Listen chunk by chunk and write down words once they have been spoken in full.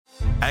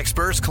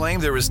Experts claim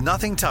there is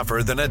nothing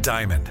tougher than a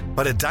diamond.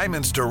 But at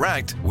Diamonds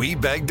Direct, we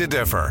beg to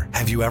differ.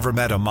 Have you ever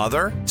met a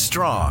mother?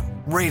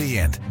 Strong,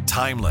 radiant,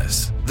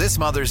 timeless. This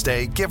Mother's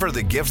Day, give her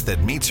the gift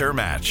that meets her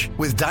match.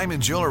 With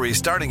diamond jewelry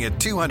starting at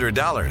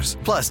 $200.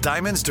 Plus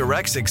Diamonds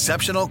Direct's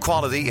exceptional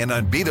quality and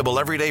unbeatable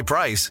everyday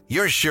price,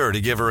 you're sure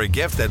to give her a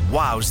gift that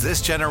wows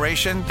this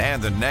generation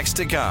and the next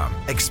to come.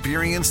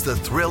 Experience the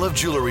thrill of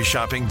jewelry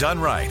shopping done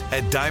right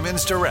at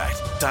Diamonds Direct.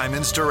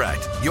 Diamonds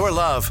Direct. Your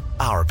love,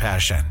 our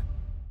passion.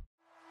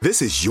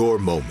 This is your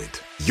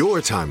moment, your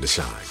time to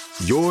shine,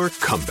 your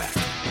comeback.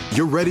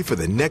 You're ready for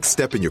the next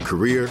step in your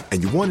career,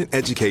 and you want an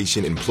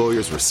education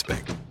employers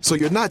respect. So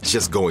you're not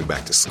just going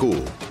back to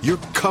school, you're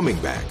coming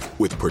back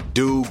with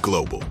Purdue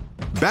Global.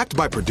 Backed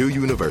by Purdue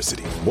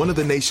University, one of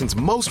the nation's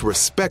most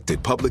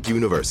respected public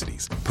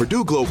universities,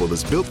 Purdue Global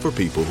is built for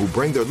people who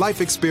bring their life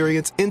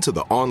experience into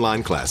the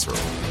online classroom.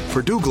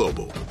 Purdue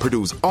Global,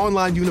 Purdue's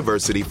online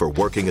university for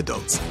working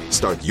adults.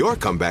 Start your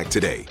comeback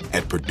today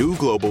at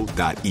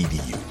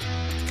purdueglobal.edu.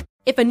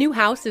 If a new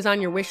house is on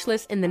your wish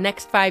list in the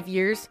next 5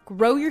 years,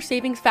 grow your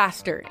savings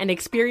faster and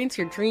experience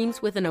your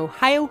dreams with an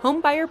Ohio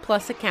Homebuyer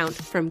Plus account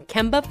from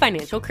Kemba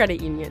Financial Credit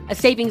Union. A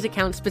savings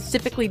account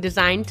specifically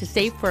designed to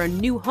save for a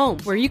new home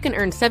where you can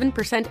earn 7%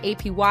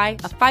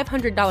 APY, a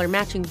 $500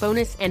 matching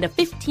bonus, and a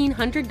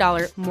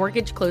 $1,500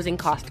 mortgage closing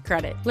cost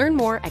credit. Learn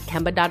more at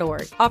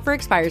Kemba.org. Offer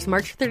expires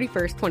March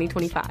 31st,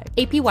 2025.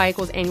 APY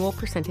equals annual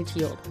percentage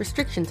yield.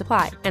 Restrictions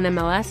apply.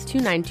 NMLS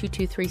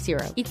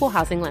 292230. Equal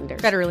housing lender.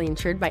 Federally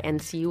insured by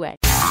NCUA.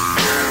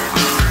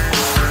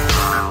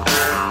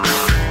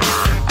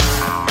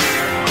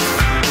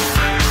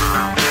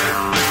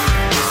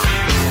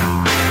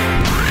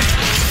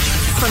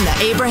 From the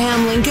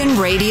Abraham Lincoln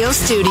Radio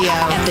Studio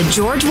at the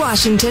George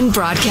Washington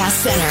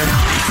Broadcast Center,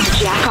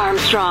 Jack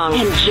Armstrong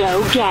and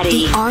Joe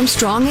Getty. The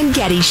Armstrong and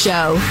Getty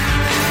Show.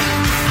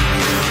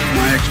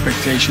 My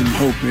expectation and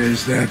hope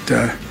is that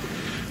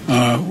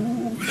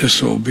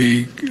this will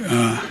be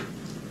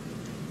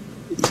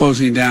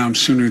closing down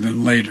sooner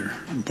than later.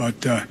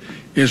 But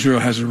Israel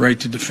has a right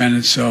to defend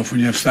itself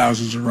when you have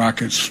thousands of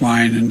rockets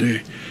flying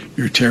into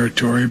your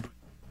territory.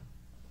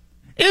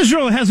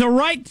 Israel has a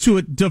right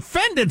to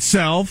defend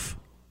itself?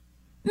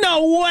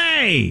 No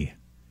way!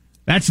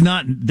 That's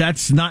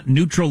not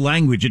neutral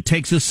language. It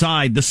takes a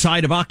side, the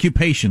side of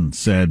occupation,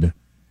 said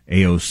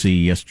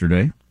AOC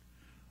yesterday.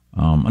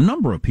 A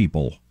number of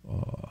people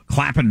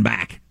clapping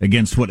back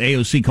against what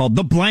AOC called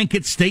the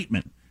blanket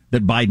statement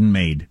that Biden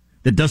made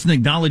that doesn't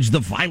acknowledge the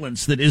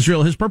violence that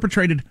Israel has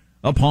perpetrated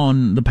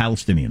upon the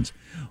Palestinians.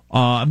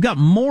 I've got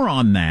more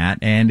on that,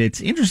 and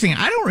it's interesting.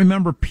 I don't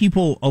remember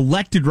people,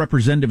 elected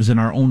representatives in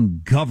our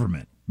own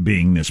government,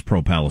 being this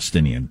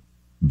pro-Palestinian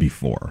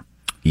before.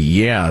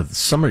 Yeah,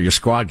 some of your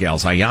squad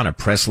gals. Ayanna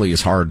Pressley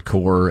is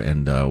hardcore,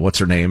 and what's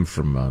her name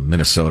from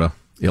Minnesota?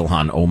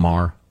 Ilhan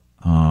Omar.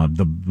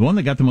 The one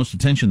that got the most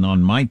attention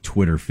on my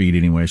Twitter feed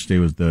anyway today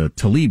was the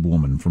Tlaib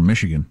woman from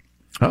Michigan.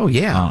 Oh,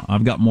 yeah.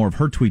 I've got more of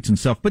her tweets and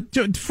stuff. But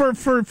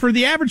for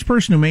the average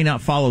person who may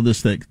not follow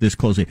this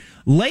closely,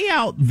 lay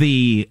out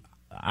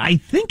I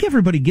think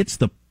everybody gets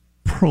the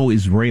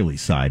pro-Israeli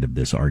side of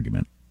this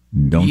argument,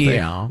 don't they?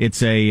 Yeah.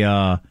 It's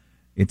a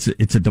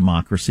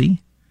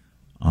democracy.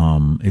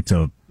 It's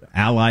a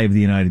ally of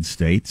the United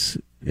States.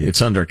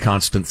 It's under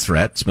constant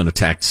threat. It's been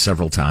attacked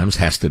several times,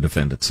 has to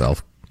defend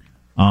itself.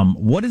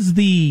 What is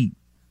the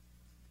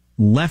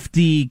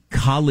lefty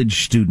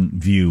college student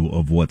view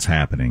of what's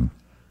happening?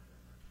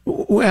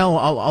 Well,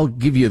 I'll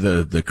give you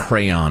the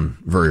crayon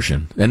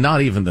version, and not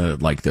even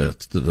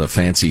the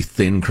fancy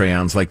thin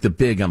crayons, like the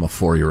big I'm a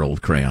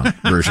 4-year-old crayon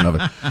version of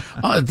it.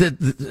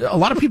 A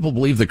lot of people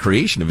believe the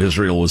creation of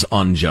Israel was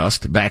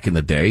unjust back in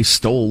the day,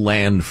 stole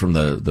land from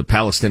the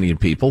Palestinian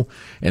people,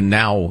 and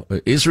now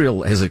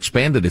Israel has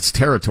expanded its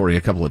territory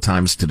a couple of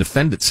times to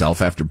defend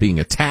itself after being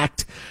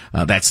attacked.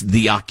 That's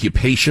the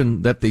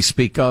occupation that they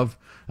speak of.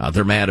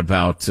 They're mad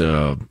about,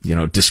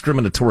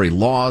 discriminatory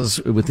laws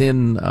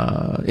within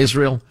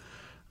Israel,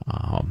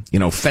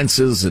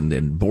 fences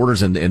and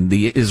borders. And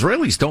the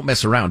Israelis don't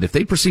mess around. If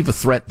they perceive a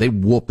threat, they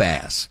whoop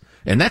ass.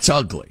 And that's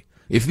ugly.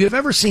 If you've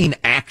ever seen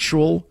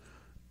actual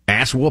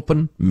ass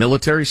whooping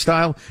military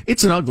style,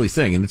 it's an ugly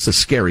thing and it's a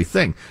scary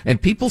thing.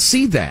 And people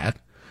see that.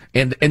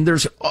 And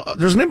there's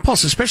an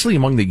impulse, especially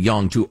among the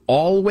young, to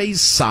always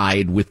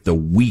side with the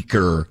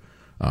weaker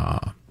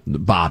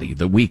body,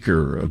 the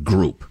weaker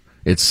group.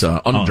 It's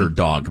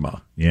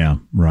underdogma. Yeah,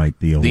 right.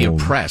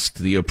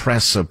 The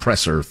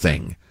oppressor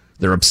thing.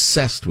 They're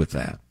obsessed with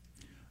that.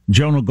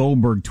 Jonah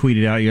Goldberg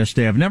tweeted out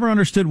yesterday, I've never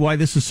understood why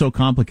this is so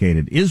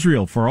complicated.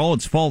 Israel, for all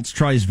its faults,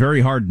 tries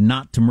very hard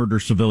not to murder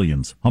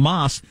civilians.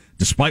 Hamas,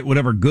 despite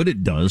whatever good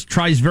it does,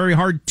 tries very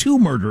hard to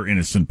murder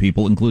innocent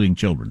people, including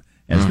children,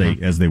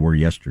 as they were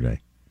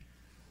yesterday.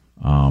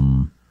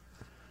 I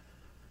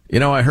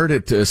heard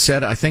it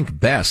said, I think,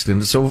 best,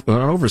 and it's an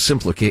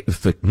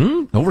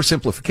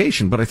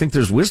oversimplification, but I think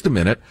there's wisdom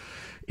in it.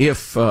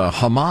 If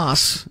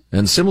Hamas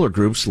and similar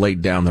groups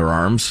laid down their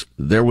arms,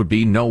 there would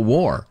be no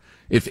war.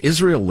 If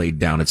Israel laid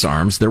down its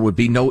arms, there would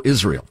be no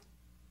Israel.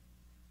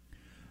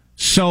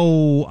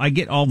 So I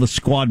get all the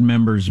squad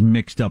members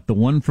mixed up. The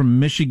one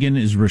from Michigan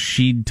is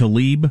Rashid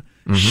Tlaib.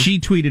 Mm-hmm. She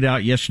tweeted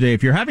out yesterday,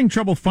 if you're having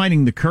trouble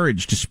finding the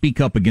courage to speak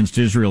up against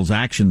Israel's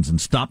actions and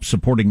stop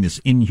supporting this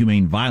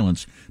inhumane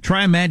violence,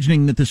 try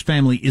imagining that this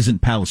family isn't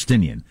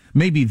Palestinian.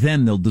 Maybe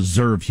then they'll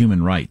deserve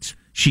human rights.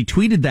 She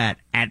tweeted that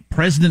at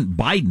President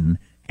Biden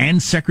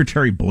and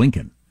Secretary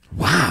Blinken.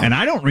 Wow. And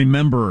I don't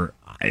remember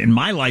in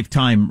my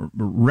lifetime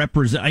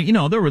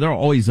there were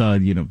always,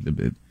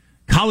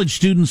 college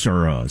students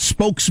or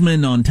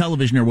spokesmen on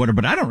television or whatever,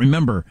 but I don't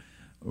remember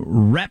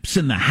reps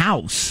in the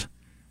House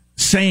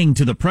saying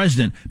to the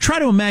president, try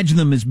to imagine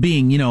them as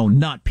being,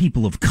 not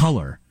people of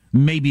color.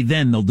 Maybe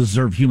then they'll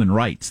deserve human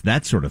rights,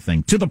 that sort of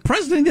thing, to the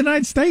president of the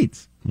United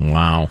States.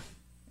 Wow.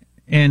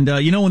 And,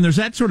 when there's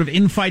that sort of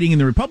infighting in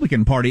the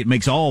Republican Party, it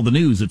makes all the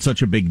news. It's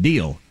such a big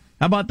deal.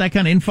 How about that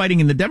kind of infighting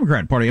in the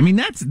Democrat Party? I mean,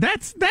 that's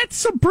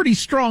some pretty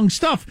strong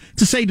stuff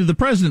to say to the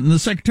president and the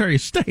Secretary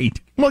of State.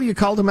 Well, you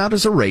called him out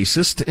as a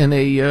racist and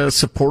a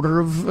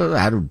supporter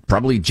of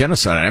probably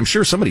genocide. I'm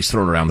sure somebody's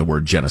thrown around the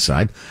word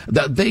genocide.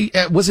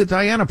 Was it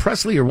Diana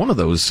Presley or one of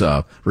those?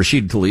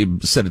 Rashid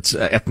Tlaib said it's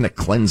ethnic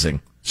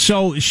cleansing.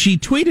 So she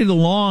tweeted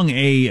along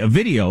a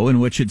video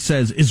in which it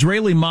says,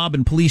 Israeli mob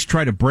and police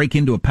try to break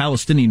into a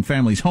Palestinian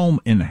family's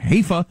home in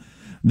Haifa.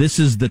 This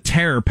is the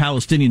terror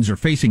Palestinians are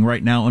facing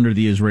right now under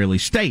the Israeli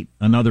state.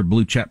 Another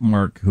blue check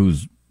mark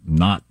who's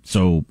not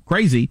so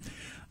crazy,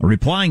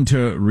 replying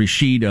to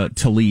Rashid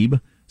Tlaib,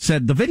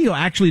 said the video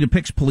actually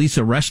depicts police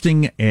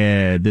arresting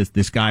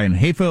this guy in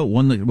Haifa.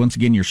 Once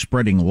again, you're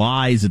spreading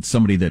lies. It's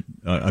somebody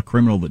a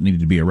criminal that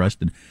needed to be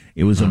arrested.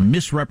 It was a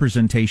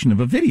misrepresentation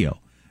of a video.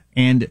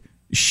 And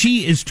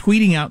she is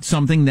tweeting out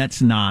something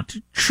that's not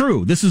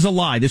true. This is a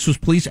lie. This was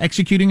police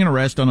executing an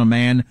arrest on a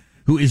man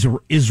who is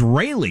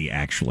Israeli,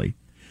 actually.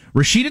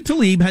 Rashida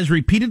Tlaib has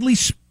repeatedly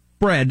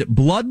spread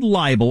blood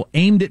libel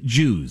aimed at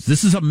Jews.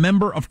 This is a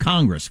member of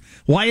Congress.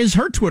 Why is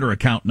her Twitter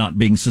account not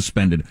being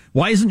suspended?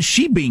 Why isn't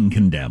she being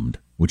condemned?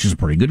 Which is a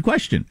pretty good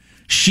question.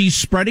 She's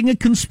spreading a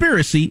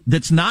conspiracy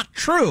that's not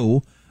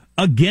true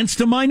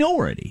against a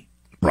minority.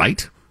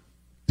 Right.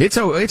 It's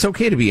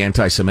okay to be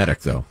anti-Semitic,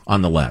 though,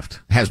 on the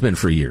left. Has been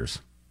for years.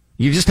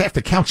 You just have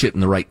to couch it in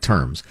the right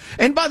terms.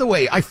 And by the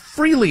way, I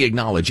freely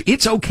acknowledge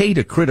it's okay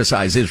to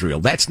criticize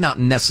Israel. That's not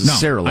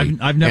necessarily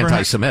I've never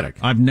anti-Semitic.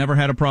 I've never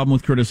had a problem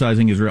with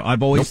criticizing Israel.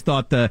 I've always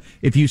thought that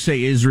if you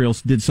say Israel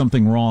did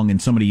something wrong and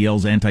somebody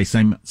yells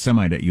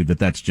anti-Semite at you,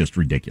 that's just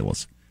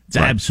ridiculous. It's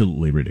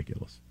absolutely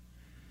ridiculous.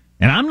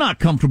 And I'm not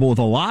comfortable with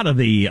a lot of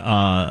the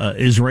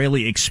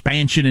Israeli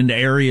expansion into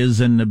areas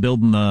and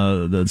building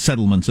the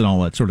settlements and all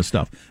that sort of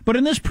stuff. But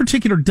in this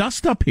particular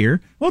dust up here,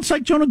 well, it's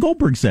like Jonah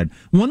Goldberg said.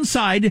 One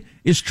side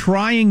is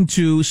trying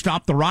to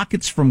stop the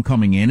rockets from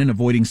coming in and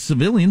avoiding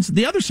civilians.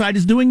 The other side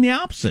is doing the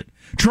opposite,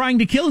 trying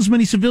to kill as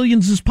many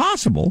civilians as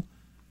possible.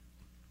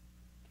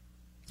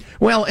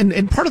 Well,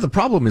 and part of the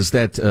problem is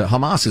that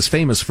Hamas is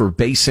famous for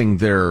basing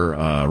their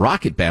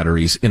rocket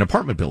batteries in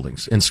apartment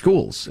buildings, in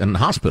schools, and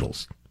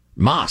hospitals.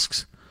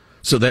 Mosques,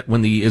 so that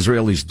when the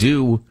Israelis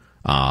do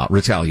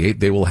retaliate,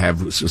 they will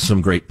have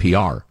some great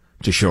PR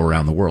to show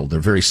around the world.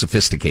 They're very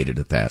sophisticated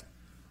at that.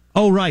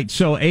 Oh, right.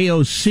 So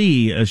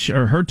AOC,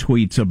 her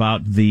tweets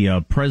about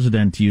the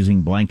president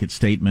using blanket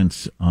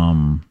statements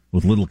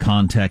with little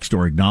context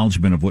or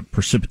acknowledgement of what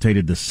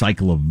precipitated the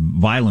cycle of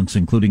violence,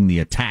 including the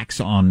attacks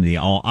on the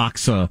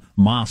Al-Aqsa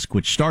Mosque,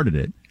 which started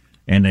it.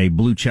 And a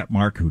blue check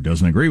mark who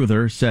doesn't agree with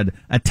her said,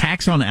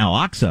 attacks on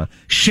Al-Aqsa,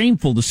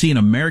 shameful to see an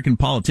American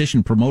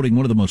politician promoting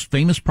one of the most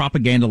famous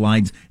propaganda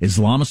lines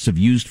Islamists have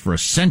used for a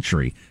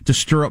century to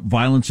stir up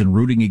violence and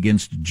rooting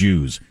against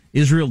Jews.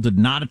 Israel did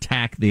not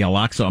attack the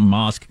Al-Aqsa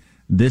Mosque.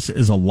 This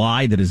is a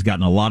lie that has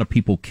gotten a lot of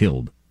people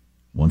killed.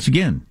 Once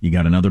again, you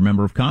got another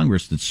member of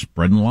Congress that's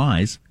spreading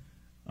lies,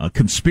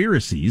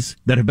 conspiracies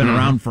that have been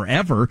around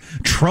forever,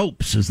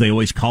 tropes, as they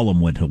always call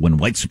them when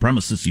white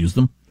supremacists use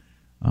them.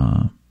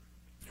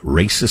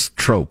 Racist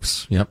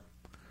tropes. Yep.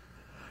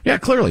 Yeah,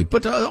 clearly.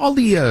 But all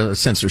the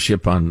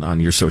censorship on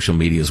your social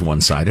media is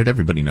one-sided.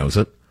 Everybody knows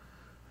it.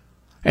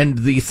 And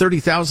the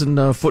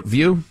 30,000-foot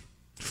view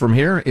from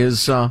here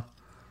is, how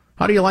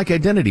do you like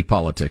identity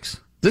politics?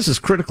 This is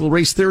critical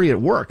race theory at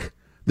work.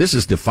 This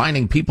is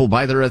defining people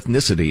by their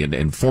ethnicity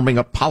and forming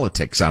up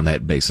politics on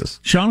that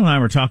basis. Sean and I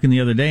were talking the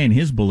other day, and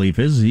his belief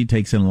is he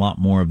takes in a lot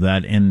more of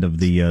that end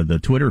of the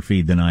Twitter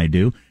feed than I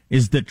do.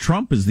 Is that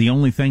Trump is the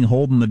only thing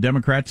holding the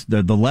Democrats,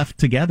 the left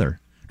together.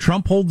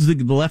 Trump holds the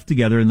left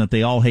together and that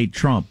they all hate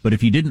Trump. But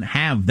if you didn't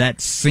have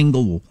that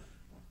single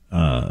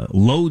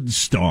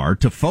lodestar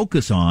to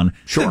focus on,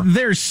 sure,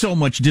 there's so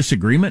much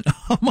disagreement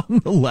among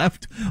the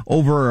left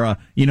over,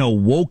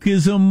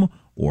 wokeism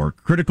or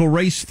critical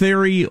race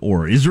theory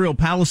or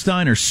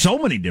Israel-Palestine or so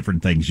many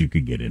different things you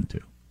could get into.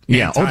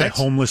 Yeah,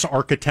 homeless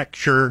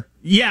architecture.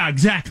 Yeah,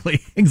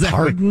 exactly.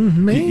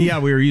 Pardon me? Yeah,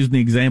 we were using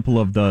the example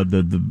of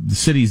the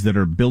cities that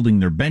are building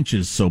their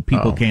benches so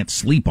people can't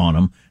sleep on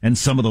them, and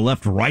some of the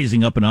left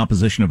rising up in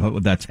opposition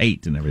of that's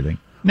hate and everything.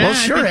 Well,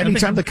 sure.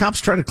 Anytime the cops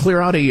try to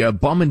clear out a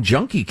bum and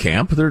junkie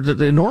camp, there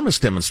are enormous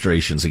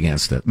demonstrations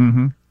against it.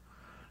 Mm-hmm.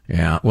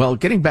 Yeah, well,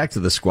 getting back to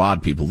the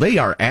Squad people, they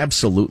are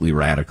absolutely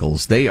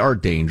radicals. They are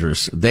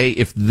dangerous.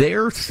 If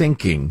their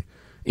thinking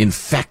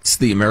infects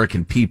the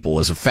American people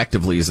as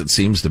effectively as it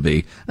seems to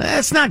be,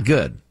 that's not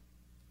good.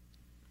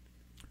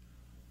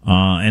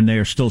 And they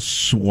are still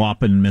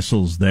swapping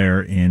missiles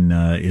there in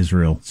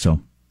Israel. So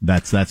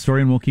that's that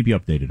story, and we'll keep you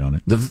updated on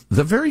it.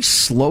 The very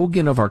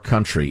slogan of our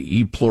country,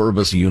 E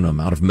pluribus unum,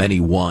 out of many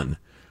one,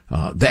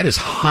 that is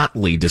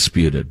hotly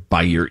disputed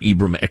by your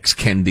Ibram X.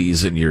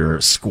 Kendis and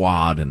your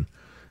Squad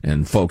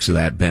and folks of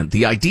that bent.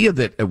 The idea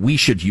that we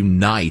should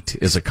unite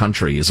as a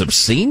country is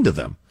obscene to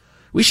them.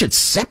 We should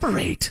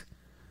separate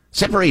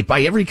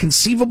by every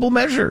conceivable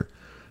measure.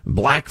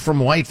 Black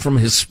from white, from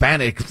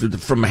Hispanic,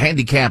 from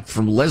handicapped,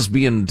 from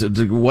lesbian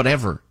to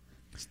whatever.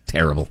 It's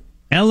terrible.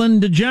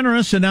 Ellen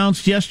DeGeneres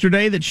announced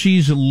yesterday that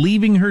she's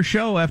leaving her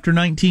show after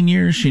 19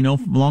 years. She no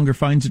longer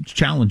finds it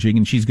challenging,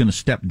 and she's going to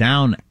step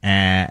down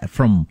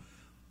from...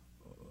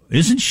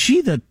 Isn't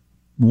she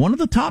one of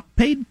the top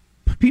paid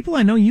people?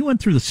 I know you went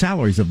through the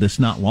salaries of this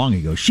not long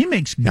ago. She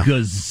makes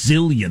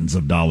gazillions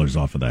of dollars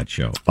off of that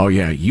show. Oh,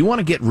 yeah. You want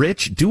to get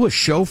rich? Do a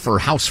show for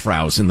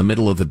housefrows in the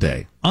middle of the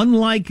day.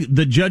 Unlike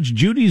the Judge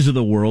Judys of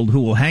the world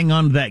who will hang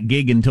on to that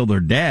gig until they're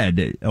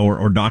dead,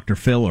 or Dr.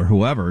 Phil or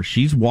whoever,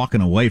 she's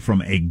walking away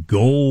from a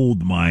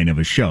gold mine of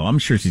a show. I'm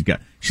sure she's got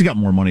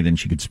more money than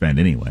she could spend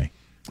anyway.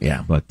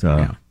 Yeah. But,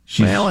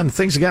 well, and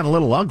things have gotten a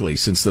little ugly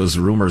since those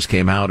rumors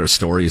came out, or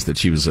stories that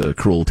she was a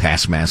cruel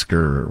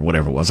taskmaster or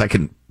whatever it was. I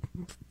couldn't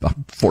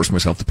force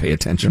myself to pay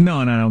attention. No,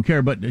 and I don't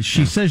care. But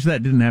she says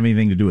that didn't have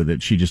anything to do with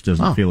it. She just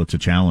doesn't feel it's a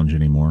challenge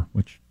anymore,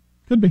 which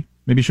could be.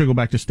 Maybe she'll go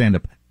back to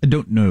stand-up. I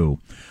don't know.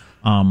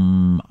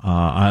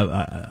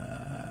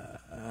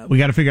 We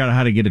got to figure out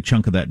how to get a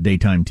chunk of that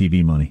daytime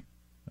TV money.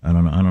 I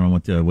don't know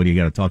what do you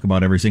got to talk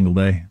about every single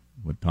day?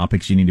 What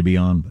topics you need to be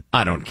on? But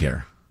I don't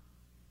care.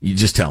 You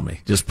just tell me.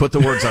 Just put the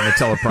words on the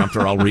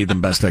teleprompter. I'll read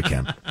them best I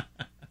can.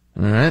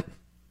 All right.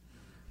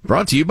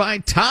 Brought to you by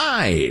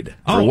Tide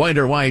for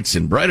whiter whites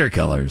and brighter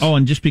colors. Oh,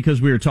 and just because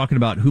we were talking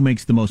about who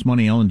makes the most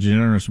money, Ellen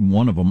DeGeneres,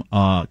 one of them.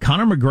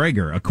 Conor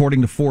McGregor,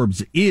 according to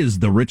Forbes, is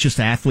the richest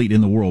athlete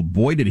in the world.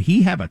 Boy, did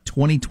he have a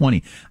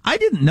 2020. I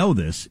didn't know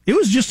this. It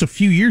was just a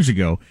few years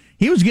ago.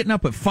 He was getting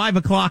up at 5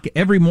 o'clock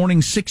every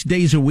morning, 6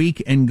 days a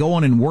week, and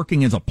going and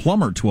working as a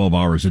plumber 12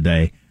 hours a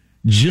day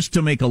just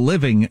to make a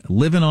living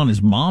on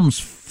his mom's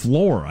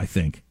floor, I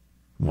think.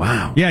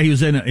 Wow. Yeah, he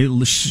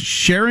was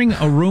sharing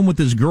a room with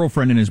his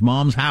girlfriend in his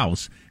mom's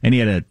house, and he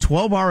had a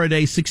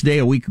 12-hour-a-day,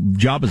 6-day-a-week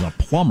job as a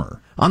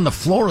plumber. On the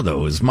floor,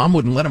 though. His mom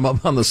wouldn't let him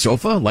up on the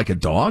sofa like a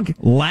dog?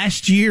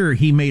 Last year,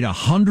 he made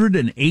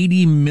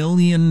 $180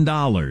 million,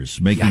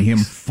 making him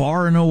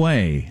far and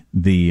away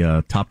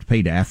the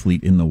top-paid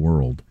athlete in the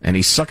world. And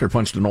he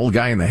sucker-punched an old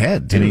guy in the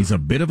head, too. And he's a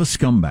bit of a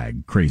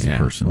scumbag, crazy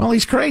person. Well,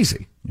 he's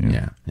crazy.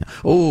 Yeah.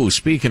 Oh,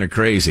 speaking of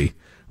crazy...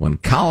 When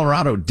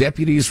Colorado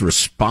deputies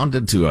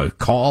responded to a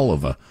call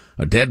of a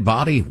dead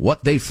body,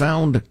 what they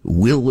found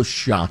will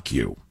shock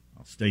you.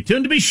 Stay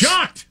tuned to be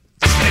shocked.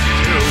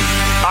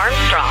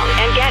 Armstrong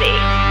and Getty.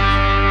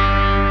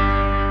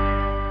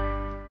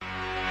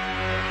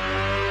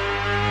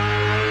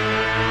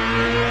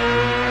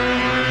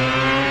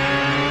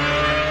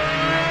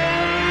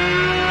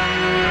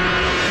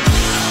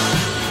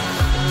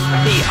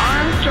 The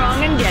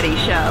Armstrong and Getty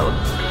Show.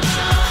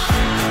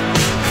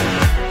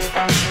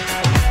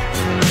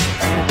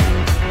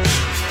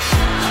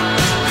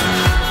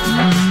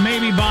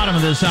 Bottom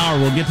of this hour,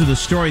 we'll get to the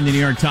story in the New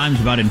York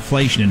Times about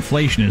inflation.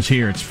 Inflation is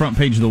here. It's front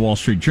page of the Wall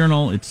Street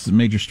Journal. It's a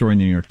major story in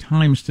the New York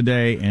Times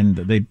today, and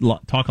they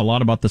talk a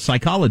lot about the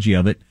psychology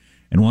of it.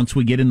 And once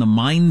we get in the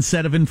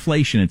mindset of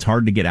inflation, it's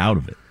hard to get out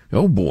of it.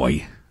 Oh,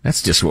 boy.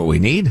 That's just what we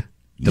need.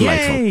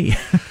 Delightful. Yay!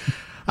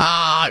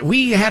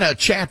 We had a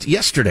chat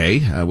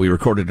yesterday. We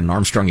recorded an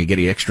Armstrong and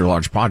Getty Extra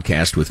Large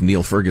podcast with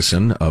Neil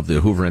Ferguson of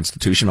the Hoover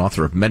Institution,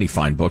 author of many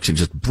fine books, and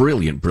just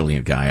brilliant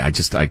guy.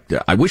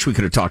 I wish we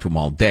could have talked to him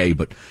all day,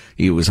 but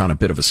he was on a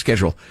bit of a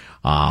schedule.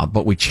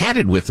 But we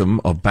chatted with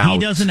him about... He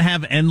doesn't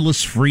have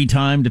endless free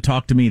time to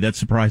talk to me. That's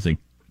surprising.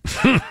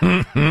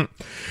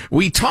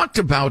 We talked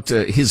about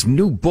his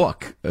new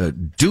book,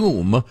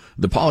 Doom,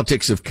 The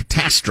Politics of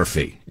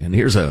Catastrophe. And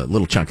here's a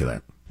little chunk of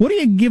that. What do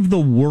you give the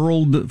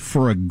world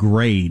for a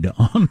grade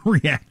on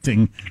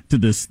reacting to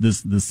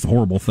this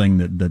horrible thing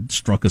that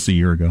struck us a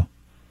year ago?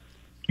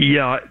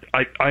 Yeah,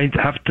 I'd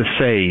have to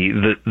say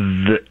that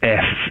the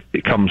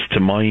F comes to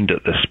mind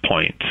at this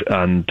point.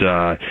 And,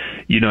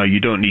 you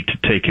don't need to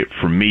take it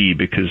from me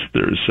because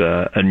there's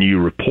a new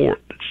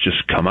report that's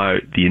just come out,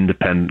 the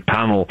independent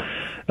panel,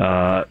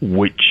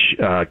 which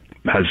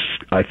has,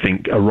 I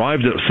think,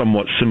 arrived at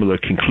somewhat similar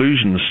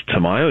conclusions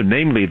to my own,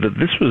 namely that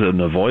this was an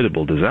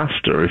avoidable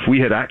disaster. If we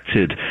had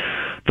acted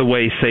the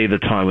way, say, the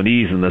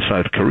Taiwanese and the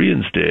South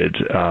Koreans did,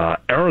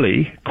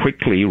 early,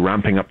 quickly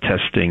ramping up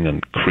testing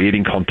and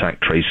creating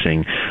contact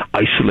tracing,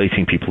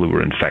 isolating people who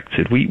were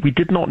infected. We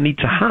did not need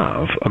to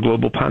have a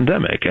global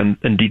pandemic, and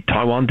indeed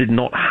Taiwan did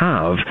not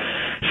have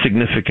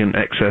significant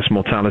excess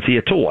mortality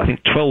at all. I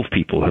think 12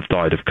 people have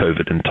died of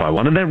COVID in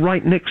Taiwan, and they're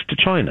right next to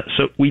China.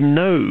 So we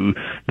know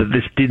that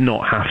this did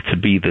not have to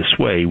be this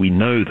way. We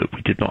know that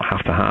we did not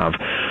have to have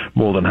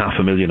more than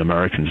 500,000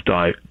 Americans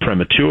die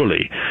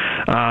prematurely.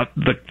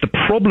 The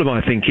problem,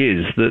 I think,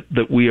 is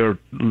that we are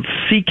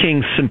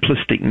seeking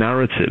simplistic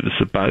narratives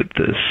about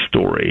this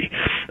story,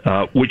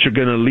 which are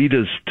going to lead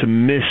us to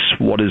miss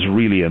what is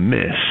really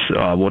amiss,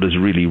 what is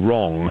really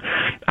wrong.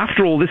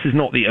 After all, this is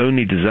not the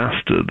only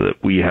disaster that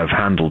we have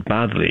handled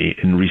badly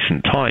in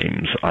recent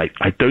times. I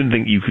don't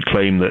think you could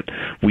claim that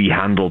we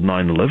handled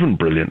 9/11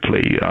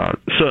 brilliantly.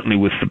 Certainly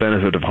with the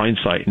benefit of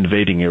hindsight,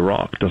 invading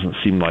Iraq doesn't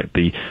seem like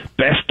the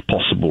best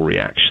possible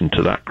reaction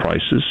to that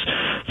crisis.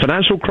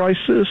 Financial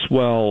crisis,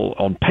 well,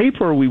 on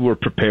paper we were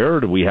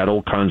prepared. We had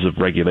all kinds of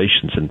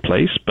regulations in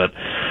place, but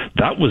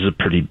that was a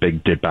pretty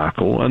big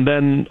debacle. And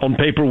then on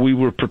paper we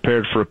were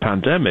prepared for a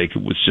pandemic.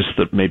 It was just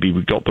that maybe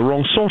we got the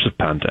wrong sort of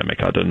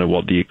pandemic. I don't know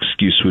what the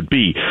excuse would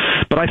be.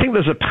 But I think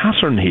there's a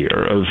pattern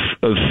here of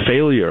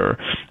failure,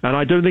 and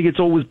I don't think it's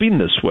always been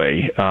this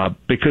way,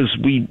 because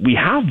we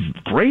have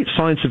great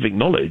scientific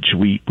knowledge.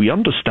 We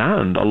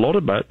understand a lot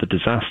about the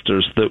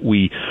disasters that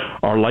we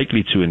are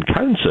likely to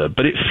encounter,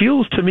 but it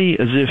feels to me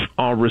as if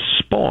our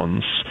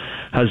response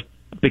has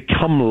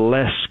become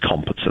less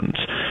competent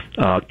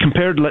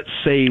compared, let's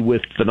say,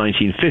 with the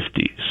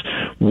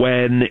 1950s,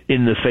 when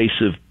in the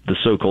face of the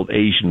so-called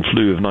Asian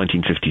flu of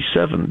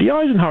 1957, the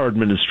Eisenhower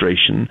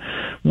administration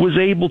was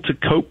able to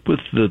cope with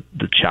the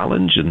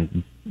challenge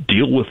and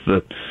deal with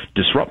the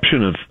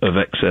disruption of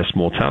excess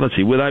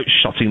mortality without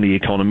shutting the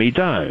economy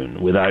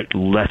down, without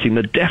letting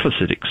the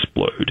deficit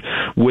explode,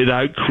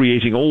 without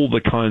creating all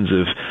the kinds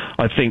of,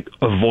 I think,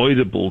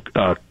 avoidable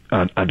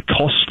and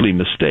costly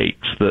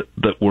mistakes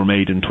that were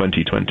made in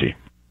 2020.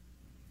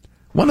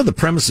 One of the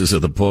premises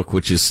of the book,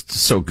 which is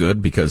so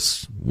good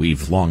because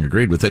we've long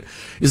agreed with it,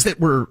 is that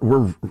we're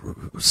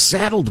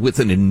saddled with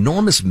an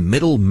enormous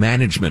middle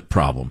management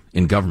problem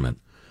in government.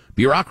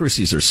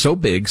 Bureaucracies are so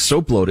big,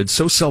 so bloated,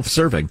 so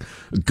self-serving.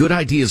 Good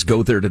ideas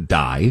go there to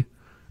die.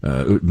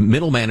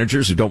 Middle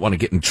managers who don't want to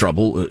get in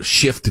trouble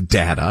shift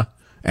data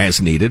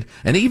as needed.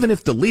 And even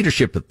if the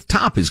leadership at the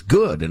top is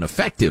good and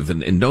effective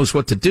and knows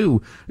what to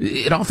do,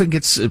 it often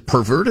gets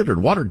perverted or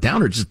watered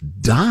down or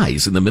just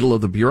dies in the middle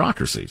of the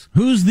bureaucracies.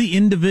 Who's the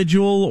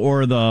individual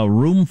or the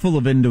room full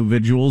of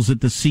individuals at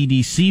the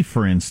CDC,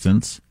 for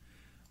instance,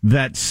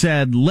 that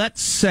said,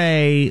 let's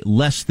say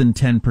less than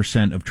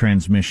 10% of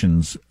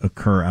transmissions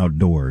occur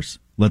outdoors?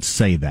 Let's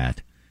say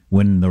that.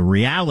 When the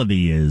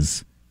reality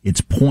is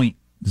it's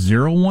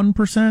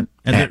 0.01%?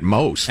 At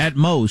most. At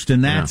most.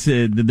 And that's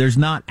there's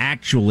not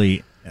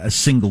actually a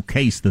single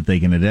case that they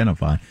can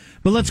identify.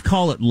 But let's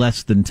call it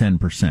less than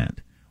 10%.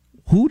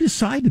 Who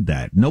decided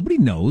that? Nobody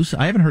knows.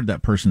 I haven't heard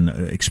that person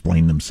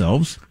explain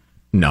themselves.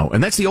 No,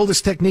 and that's the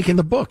oldest technique in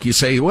the book. You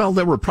say, well,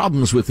 there were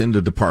problems within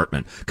the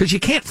department. Because you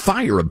can't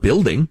fire a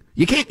building.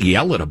 You can't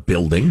yell at a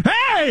building.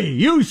 Hey,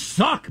 you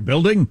suck,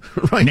 building.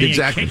 Right,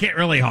 exactly. You kick it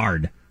really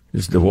hard.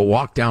 Just we'll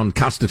walk down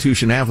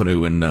Constitution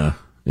Avenue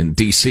in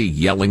D.C.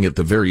 yelling at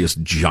the various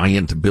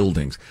giant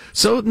buildings.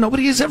 So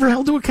nobody is ever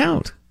held to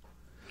account.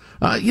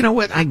 You know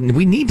what?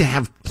 We need to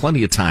have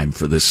plenty of time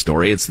for this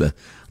story. It's the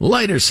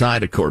lighter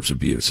side of corpse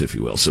abuse, if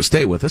you will. So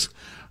stay with us.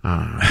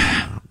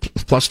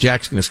 Plus,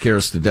 Jack's going to scare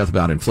us to death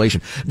about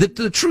inflation.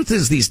 The truth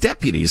is, these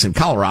deputies in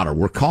Colorado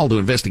were called to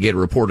investigate a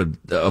report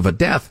of a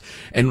death.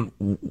 And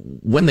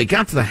when they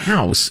got to the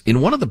house,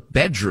 in one of the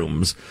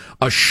bedrooms,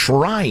 a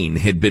shrine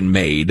had been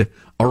made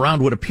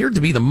around what appeared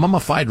to be the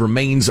mummified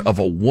remains of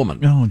a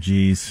woman. Oh,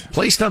 geez.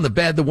 Placed on the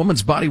bed, the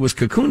woman's body was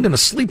cocooned in a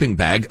sleeping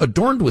bag,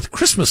 adorned with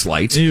Christmas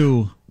lights.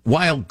 Ew.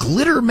 While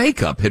glitter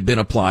makeup had been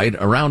applied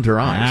around her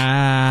eyes.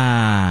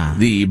 Ah.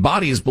 The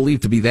body is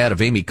believed to be that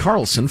of Amy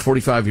Carlson,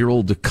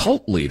 45-year-old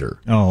cult leader.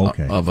 Oh,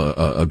 okay. Of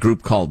a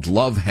group called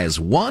Love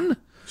Has Won.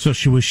 So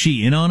was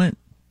she in on it?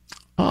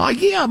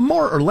 Yeah,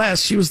 more or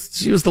less. She was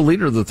the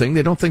leader of the thing.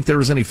 They don't think there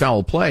was any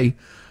foul play.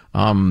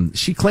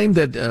 She claimed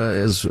that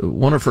as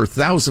one of her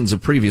thousands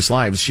of previous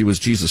lives, she was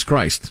Jesus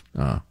Christ.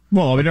 Well,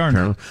 I'll be darned.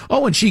 Apparently.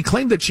 Oh, and she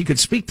claimed that she could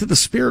speak to the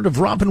spirit of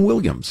Robin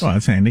Williams. Oh,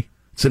 that's handy.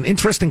 It's an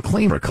interesting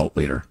claim for a cult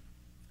leader.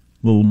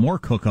 A little more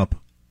cook-up.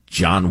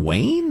 John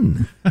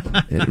Wayne?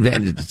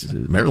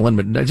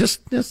 Marilyn,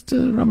 just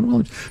Robin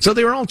Williams. So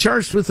they were all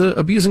charged with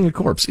abusing a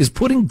corpse. Is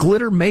putting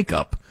glitter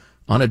makeup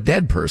on a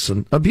dead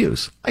person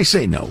abuse? I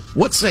say no.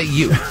 What say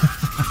you?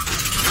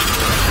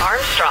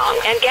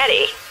 Armstrong and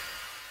Getty.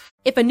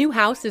 If a new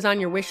house is on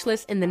your wish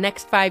list in the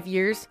next 5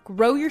 years,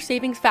 grow your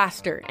savings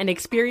faster and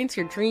experience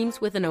your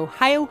dreams with an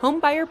Ohio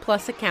Homebuyer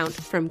Plus account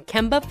from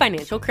Kemba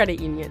Financial Credit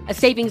Union. A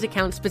savings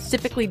account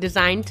specifically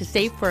designed to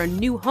save for a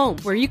new home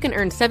where you can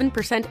earn 7%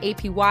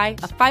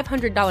 APY,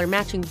 a $500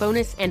 matching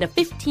bonus, and a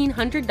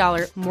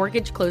 $1,500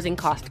 mortgage closing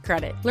cost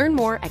credit. Learn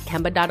more at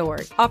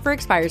Kemba.org. Offer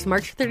expires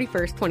March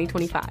 31st,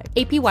 2025.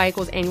 APY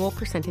equals annual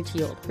percentage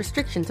yield.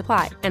 Restrictions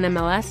apply.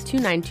 NMLS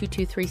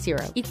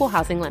 292230. Equal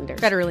housing lender.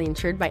 Federally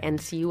insured by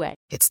NCUA.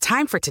 It's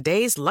time for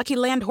today's Lucky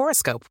Land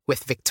horoscope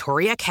with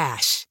Victoria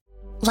Cash.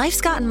 Life's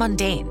gotten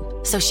mundane,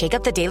 so shake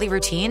up the daily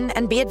routine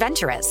and be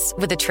adventurous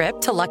with a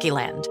trip to Lucky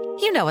Land.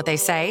 You know what they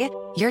say,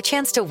 your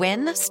chance to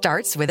win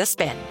starts with a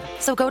spin.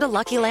 So go to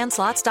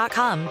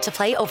LuckyLandSlots.com to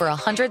play over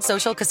 100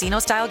 social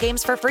casino-style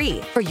games for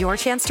free for your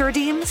chance to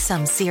redeem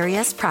some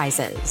serious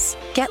prizes.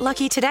 Get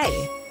lucky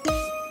today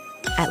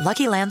at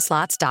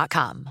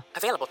LuckyLandSlots.com.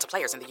 Available to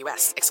players in the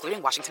U.S.,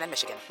 excluding Washington and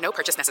Michigan. No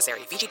purchase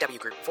necessary. VGW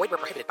Group. Void where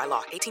prohibited by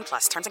law. 18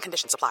 plus. Terms and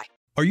conditions apply.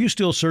 Are you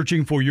still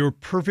searching for your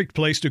perfect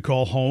place to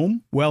call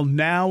home? Well,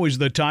 now is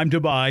the time to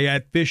buy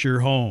at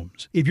Fisher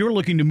Homes. If you're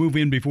looking to move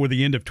in before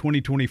the end of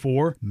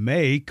 2024,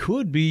 May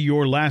could be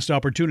your last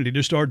opportunity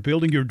to start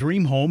building your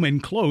dream home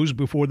and close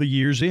before the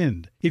year's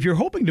end. If you're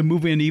hoping to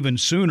move in even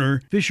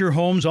sooner, Fisher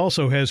Homes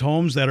also has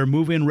homes that are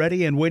move-in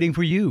ready and waiting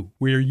for you,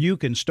 where you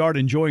can start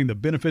enjoying the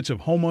benefits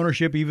of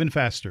homeownership even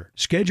faster.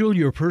 Schedule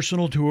your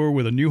personal tour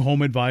with a new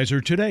home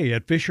advisor today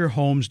at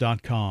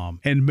FisherHomes.com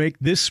and make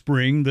this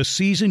spring the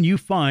season you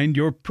find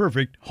your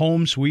perfect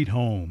home sweet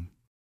home.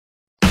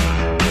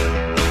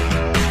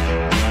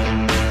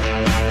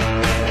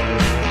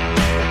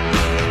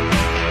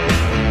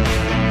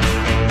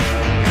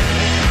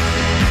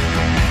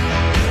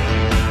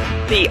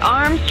 The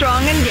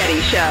Armstrong and Getty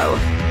Show.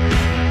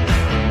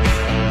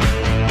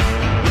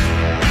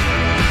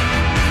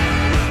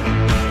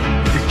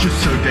 It's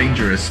just so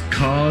dangerous.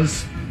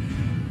 Cars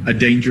are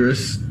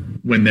dangerous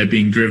when they're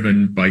being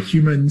driven by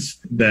humans.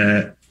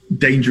 They're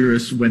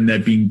dangerous when they're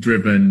being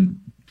driven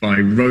by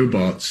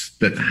robots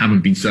that haven't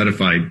been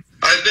certified.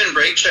 I've been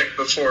brake checked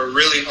before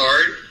really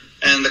hard,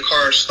 and the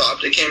car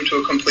stopped. It came to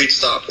a complete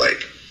stop.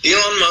 Like,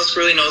 Elon Musk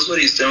really knows what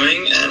he's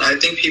doing, and I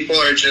think people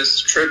are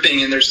just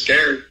tripping and they're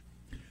scared.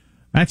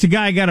 That's a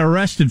guy who got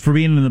arrested for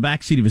being in the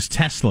backseat of his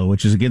Tesla,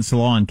 which is against the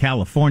law in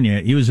California.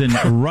 He was in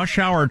rush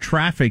hour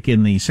traffic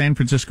in the San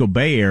Francisco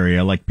Bay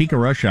Area, like peak of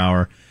rush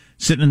hour,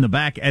 sitting in the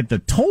back at the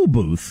toll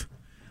booth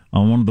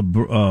on one of the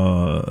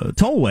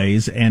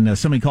tollways, and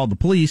somebody called the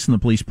police, and the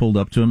police pulled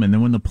up to him. And then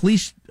when the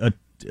police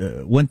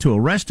went to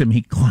arrest him,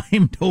 he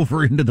climbed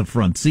over into the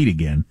front seat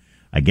again,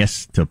 I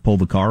guess to pull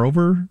the car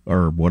over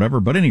or whatever.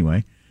 But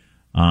anyway,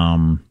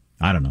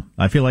 I don't know.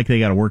 I feel like they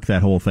got to work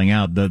that whole thing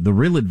out. The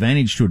real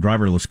advantage to a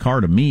driverless car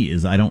to me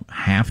is I don't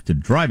have to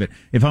drive it.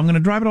 If I'm going to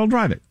drive it, I'll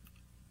drive it.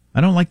 I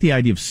don't like the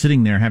idea of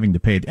sitting there having to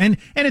pay it. And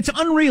it's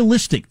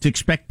unrealistic to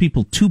expect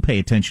people to pay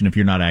attention if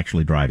you're not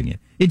actually driving it.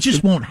 It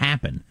just won't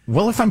happen.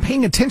 Well, if I'm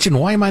paying attention,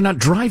 why am I not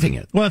driving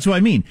it? Well, that's what I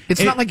mean.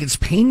 It's not like it's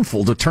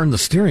painful to turn the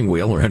steering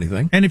wheel or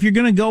anything. And if you're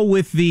going to go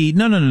with the,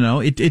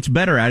 no, it's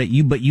better at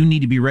it, but you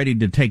need to be ready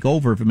to take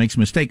over if it makes a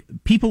mistake.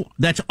 People,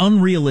 that's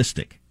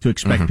unrealistic to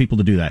expect people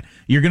to do that.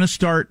 You're going to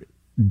start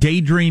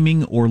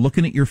daydreaming or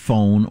looking at your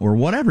phone or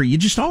whatever. You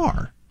just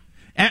are.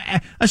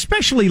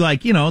 Especially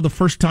like, the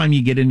first time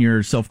you get in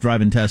your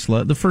self-driving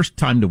Tesla, the first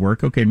time to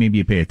work, okay, maybe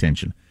you pay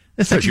attention.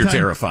 Because you're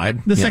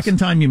terrified. The second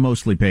time you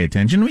mostly pay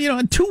attention.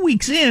 2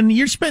 weeks in,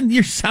 you're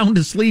sound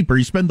asleep, or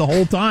you spend the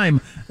whole time,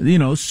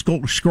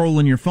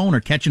 scrolling your phone or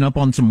catching up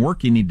on some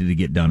work you needed to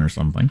get done or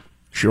something.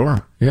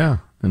 Sure. Yeah.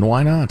 And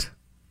why not?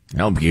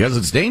 Well, because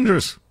it's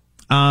dangerous.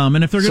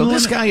 And if they're going to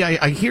this guy,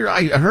 I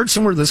heard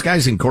somewhere this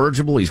guy's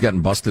incorrigible. He's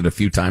gotten busted a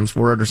few times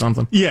for it or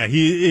something. Yeah,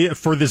 he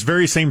for this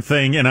very same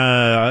thing.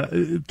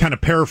 And kind of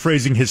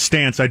paraphrasing his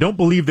stance, I don't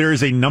believe there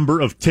is a number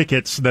of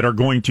tickets that are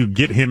going to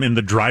get him in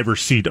the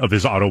driver's seat of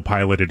his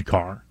autopiloted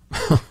car.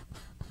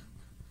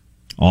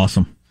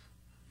 Awesome.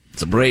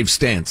 It's a brave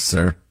stance,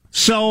 sir.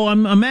 So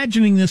I'm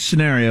imagining this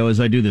scenario as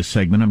I do this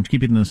segment. I'm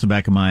keeping this in the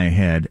back of my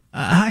head.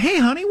 Hey,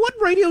 honey, what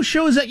radio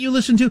show is that you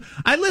listen to?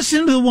 I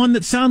listen to the one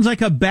that sounds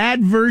like a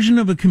bad version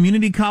of a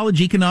community college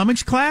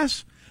economics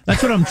class.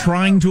 That's what I'm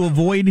trying to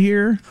avoid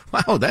here.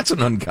 Wow, that's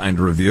an unkind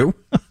review.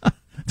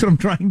 That's what I'm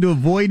trying to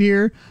avoid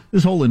here.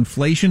 This whole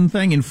inflation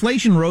thing.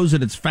 Inflation rose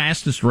at its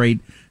fastest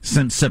rate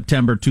since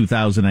September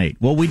 2008.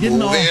 Well, we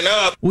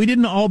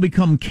didn't all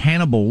become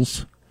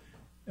cannibals.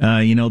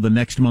 The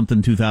next month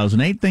in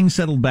 2008, things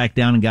settled back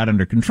down and got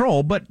under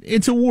control, but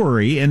it's a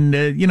worry. And,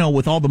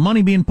 with all the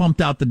money being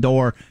pumped out the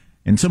door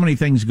and so many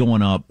things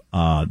going up,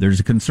 there's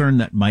a concern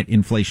that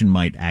inflation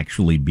might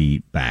actually be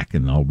back.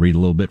 And I'll read a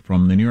little bit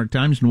from the New York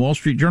Times and Wall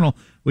Street Journal,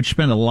 which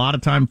spent a lot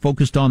of time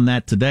focused on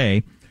that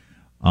today.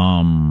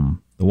 The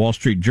Wall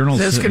Street Journal.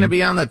 Is this going to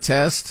be on the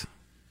test?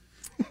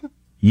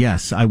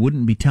 Yes, I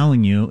wouldn't be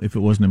telling you if it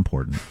wasn't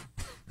important.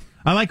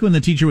 I like when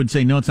the teacher would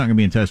say, no, it's not going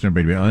to be a test. And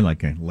everybody would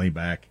be like, lay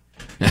back.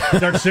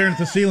 Start staring at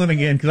the ceiling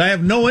again because I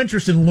have no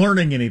interest in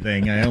learning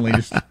anything. I only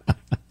just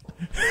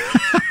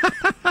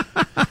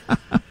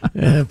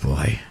Oh,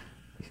 boy.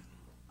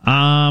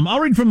 I'll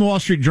read from the Wall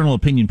Street Journal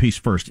opinion piece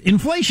first.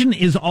 Inflation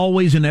is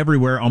always and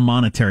everywhere a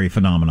monetary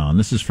phenomenon.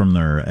 This is from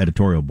their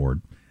editorial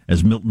board,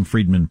 as Milton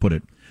Friedman put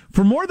it.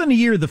 For more than a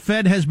year, the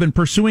Fed has been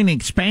pursuing an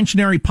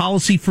expansionary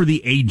policy for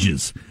the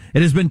ages.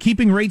 It has been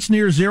keeping rates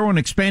near zero and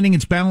expanding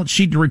its balance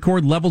sheet to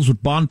record levels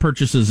with bond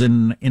purchases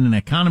in an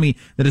economy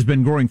that has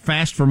been growing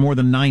fast for more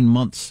than 9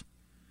 months.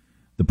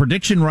 The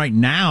prediction right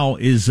now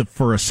is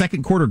for a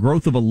second quarter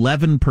growth of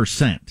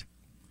 11%.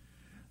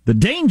 The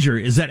danger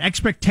is that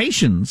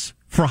expectations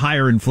for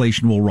higher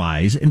inflation will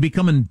rise and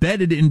become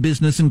embedded in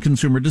business and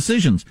consumer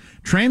decisions.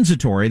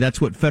 Transitory, that's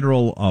what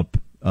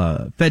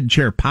Fed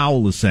Chair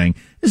Powell is saying.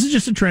 This is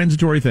just a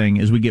transitory thing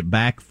as we get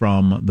back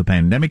from the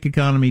pandemic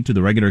economy to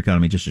the regular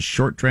economy, just a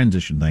short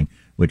transition thing,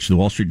 which the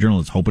Wall Street Journal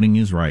is hoping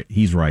is right.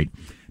 He's right.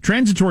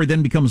 Transitory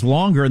then becomes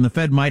longer, and the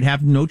Fed might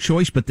have no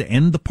choice but to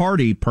end the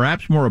party,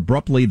 perhaps more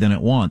abruptly than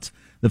it wants.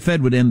 The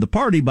Fed would end the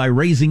party by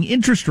raising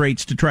interest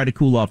rates to try to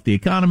cool off the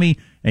economy,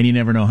 and you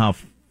never know how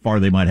far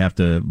they might have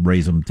to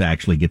raise them to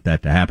actually get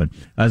that to happen.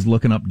 I was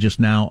looking up just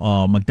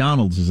now,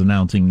 McDonald's is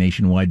announcing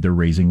nationwide they're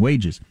raising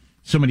wages.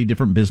 So many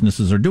different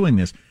businesses are doing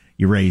this.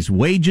 You raise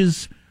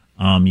wages,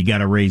 you got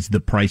to raise the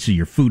price of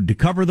your food to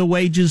cover the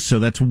wages, so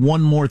that's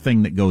one more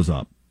thing that goes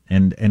up.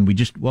 And we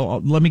just,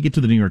 well, let me get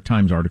to the New York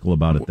Times article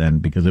about it then,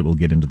 because it will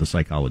get into the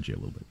psychology a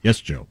little bit. Yes,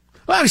 Joe?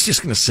 Well, I was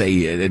just going to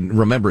say, and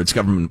remember, it's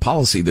government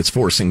policy that's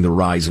forcing the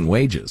rise in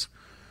wages.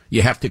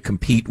 You have to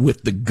compete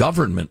with the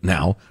government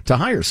now to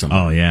hire someone.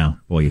 Oh, yeah.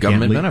 Well,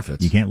 government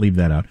benefits. You can't leave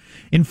that out.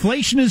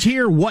 Inflation is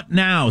here. What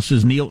now,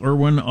 says Neil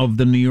Irwin of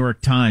the New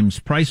York Times.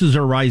 Prices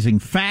are rising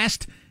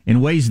fast in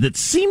ways that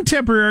seem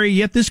temporary,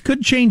 yet this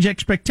could change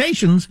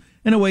expectations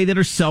in a way that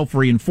are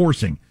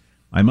self-reinforcing.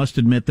 I must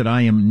admit that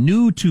I am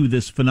new to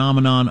this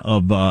phenomenon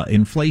of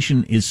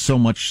inflation is so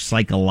much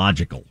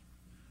psychological.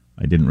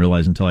 I didn't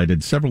realize until I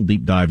did several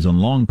deep dives on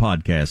long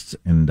podcasts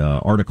and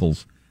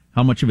articles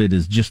how much of it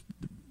is just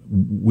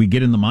we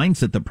get in the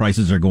mindset that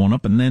prices are going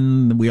up and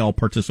then we all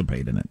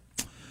participate in it.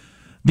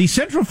 The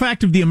central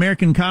fact of the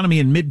American economy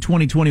in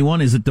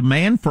mid-2021 is that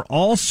demand for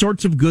all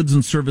sorts of goods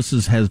and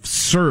services has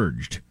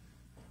surged.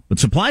 But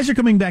supplies are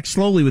coming back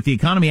slowly, with the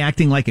economy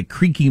acting like a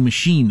creaky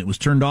machine that was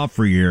turned off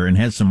for a year and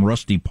has some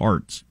rusty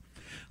parts.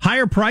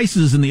 Higher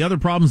prices and the other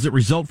problems that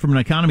result from an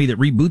economy that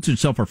reboots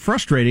itself are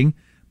frustrating,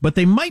 but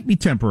they might be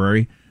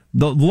temporary.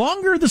 The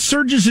longer the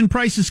surges in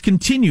prices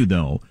continue,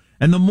 though,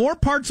 and the more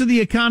parts of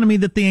the economy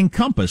that they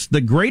encompass, the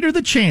greater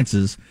the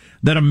chances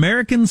that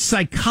American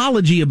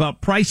psychology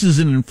about prices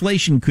and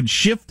inflation could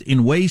shift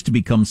in ways to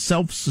become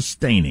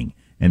self-sustaining.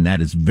 And that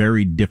is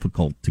very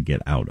difficult to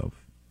get out of.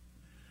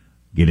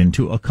 Get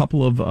into a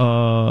couple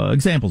of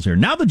examples here.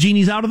 Now the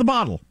genie's out of the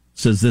bottle,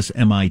 says this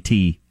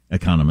MIT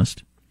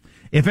economist.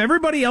 If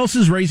everybody else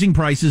is raising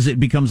prices, it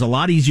becomes a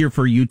lot easier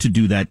for you to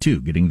do that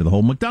too. Getting to the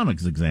whole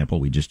McDonald's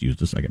example we just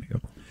used a second ago.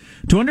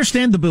 To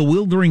understand the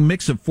bewildering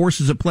mix of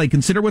forces at play,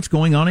 consider what's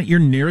going on at your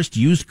nearest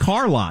used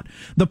car lot.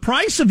 The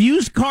price of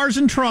used cars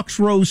and trucks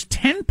rose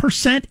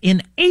 10%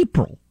 in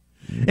April.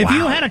 Wow. If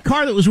you had a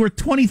car that was worth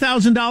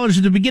 $20,000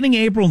 at the beginning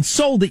of April and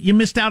sold it, you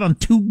missed out on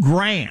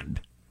 $2,000.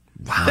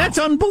 Wow. That's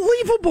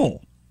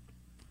unbelievable.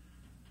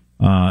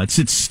 It's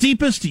its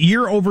steepest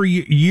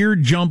year-over-year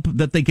jump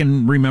that they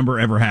can remember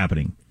ever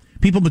happening.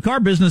 People in the car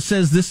business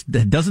says this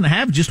doesn't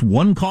have just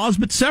one cause,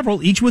 but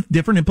several, each with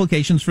different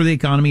implications for the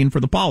economy and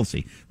for the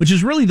policy, which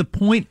is really the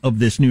point of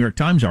this New York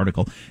Times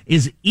article,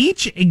 is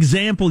each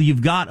example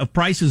you've got of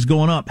prices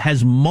going up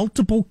has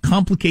multiple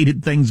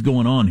complicated things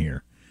going on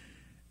here.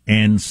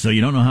 And so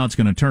you don't know how it's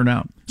going to turn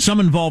out. Some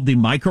involve the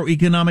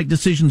microeconomic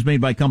decisions made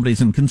by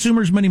companies and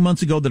consumers many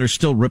months ago that are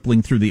still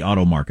rippling through the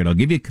auto market. I'll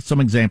give you some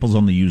examples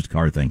on the used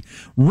car thing.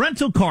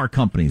 Rental car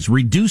companies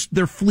reduced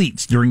their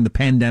fleets during the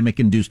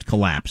pandemic-induced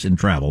collapse in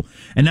travel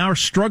and now are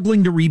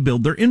struggling to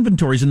rebuild their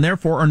inventories and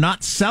therefore are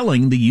not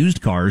selling the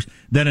used cars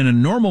that in a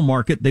normal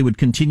market they would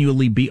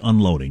continually be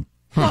unloading.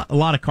 A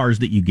lot of cars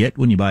that you get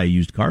when you buy a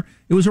used car,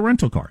 it was a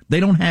rental car. They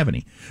don't have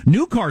any.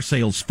 New car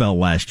sales fell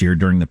last year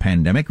during the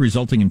pandemic,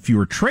 resulting in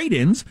fewer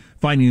trade-ins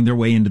finding their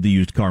way into the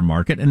used car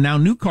market, and now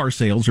new car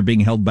sales are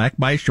being held back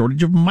by a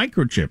shortage of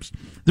microchips.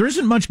 There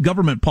isn't much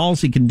government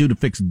policy can do to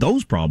fix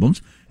those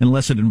problems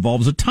unless it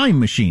involves a time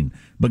machine.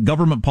 But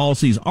government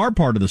policies are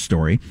part of the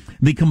story.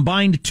 The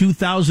combined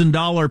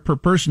 $2,000 per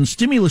person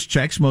stimulus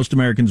checks most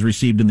Americans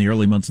received in the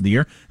early months of the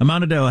year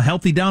amounted to a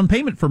healthy down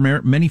payment for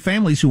many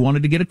families who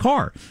wanted to get a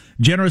car.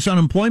 Generous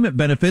unemployment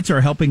benefits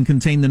are helping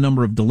contain the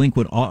number of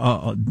delinquent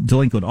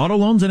auto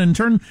loans, and in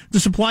turn, the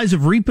supplies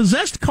of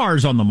repossessed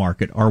cars on the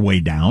market are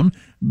way down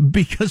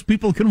because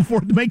people can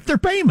afford to make their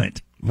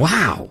payment.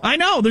 Wow. I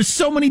know. There's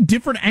so many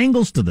different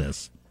angles to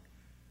this.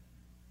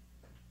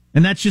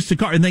 And that's just a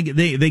car. And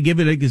they give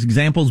it as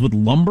examples with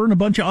lumber and a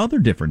bunch of other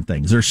different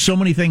things. There's so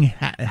many things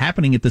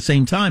happening at the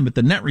same time, but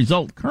the net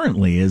result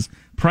currently is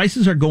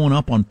prices are going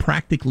up on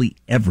practically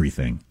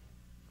everything.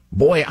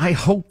 Boy, I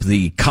hope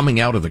the coming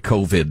out of the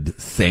COVID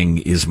thing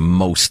is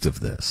most of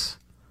this.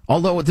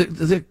 Although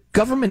the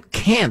government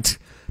can't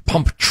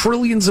pump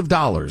trillions of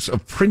dollars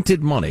of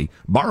printed money,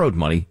 borrowed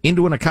money,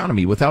 into an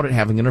economy without it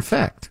having an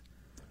effect.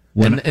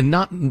 And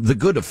not the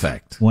good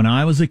effect. When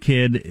I was a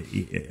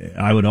kid,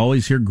 I would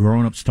always hear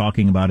grown-ups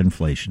talking about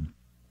inflation.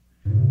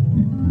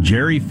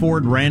 Jerry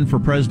Ford ran for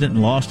president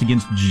and lost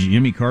against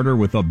Jimmy Carter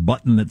with a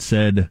button that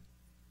said,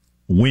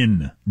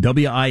 WIN,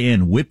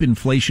 W-I-N, whip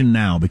inflation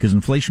now, because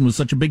inflation was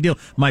such a big deal.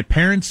 My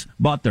parents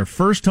bought their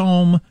first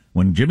home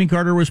when Jimmy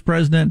Carter was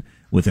president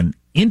with an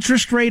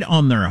interest rate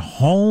on their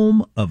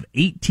home of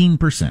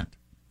 18%.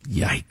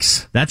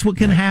 Yikes. That's what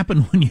can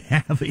happen when you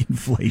have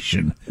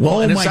inflation. Well,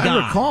 and my as I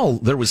God. recall,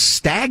 there was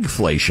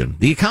stagflation.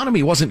 The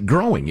economy wasn't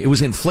growing. It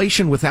was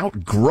inflation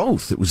without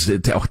growth. It was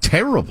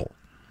terrible.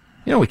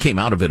 You know, we came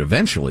out of it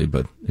eventually,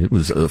 but it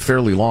was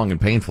fairly long and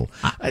painful.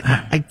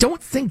 I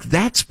don't think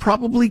that's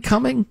probably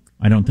coming.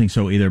 I don't think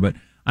so either, but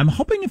I'm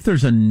hoping if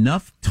there's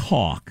enough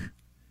talk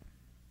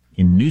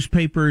in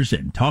newspapers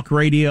and talk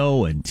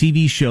radio and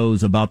TV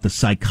shows about the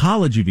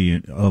psychology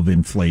of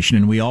inflation,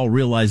 and we all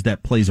realize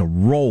that plays a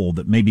role,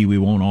 that maybe we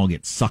won't all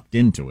get sucked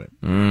into it.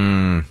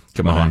 Come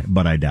on.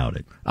 But I doubt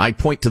it. I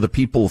point to the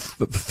people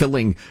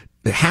filling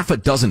half a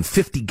dozen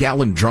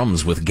 50-gallon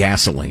drums with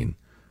gasoline,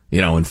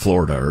 in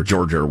Florida or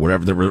Georgia or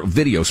wherever. There were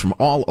videos from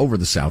all over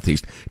the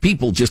Southeast.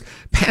 People just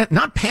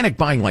not panic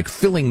buying, like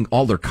filling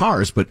all their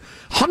cars, but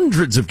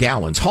hundreds of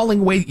gallons,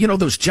 hauling away,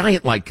 those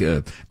giant,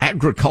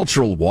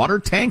 agricultural water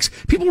tanks.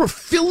 People were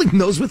filling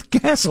those with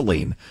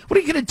gasoline. What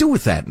are you going to do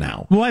with that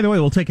now? Well, by the way,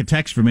 we'll take a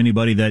text from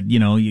anybody that,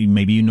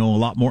 maybe you know a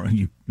lot more.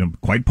 You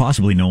quite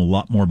possibly know a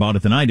lot more about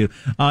it than I do.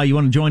 You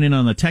want to join in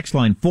on the text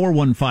line,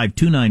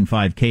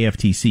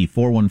 415-295-KFTC,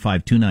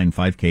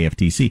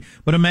 415-295-KFTC.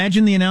 But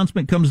imagine the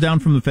announcement comes down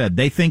from the Fed.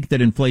 They think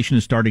that inflation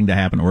is starting to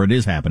happen, or it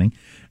is happening,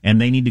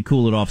 and they need to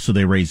cool it off, so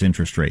they raise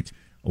interest rates.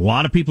 A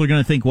lot of people are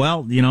going to think,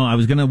 well, I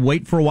was going to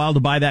wait for a while to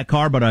buy that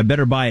car, but I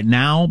better buy it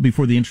now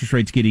before the interest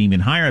rates get even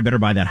higher. I better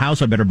buy that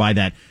house. I better buy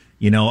that.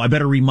 I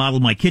better remodel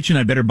my kitchen.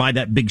 I better buy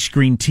that big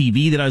screen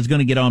TV that I was going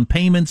to get on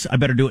payments. I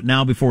better do it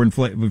now before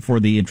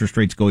the interest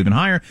rates go even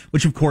higher,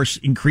 which of course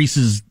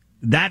drives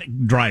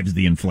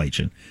the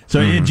inflation.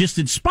 So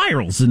it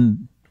spirals.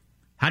 And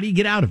how do you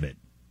get out of it?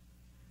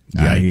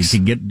 Yikes.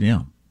 You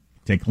can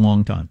take a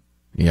long time.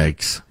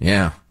 Yikes.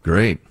 Yeah.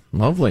 Great.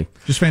 Lovely.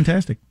 Just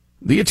fantastic.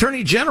 The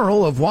Attorney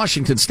General of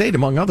Washington State,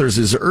 among others,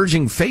 is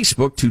urging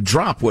Facebook to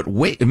drop what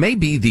may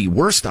be the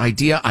worst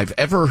idea I've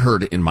ever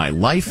heard in my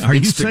life. Are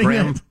you saying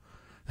that?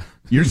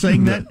 You're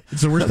saying that?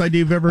 It's the worst idea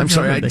you've ever heard? I'm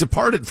sorry, I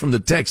departed from the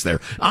text there.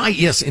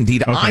 Yes,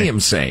 indeed, okay. I am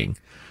saying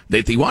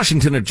that the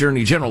Washington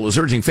Attorney General is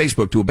urging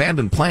Facebook to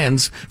abandon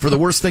plans for the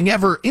worst thing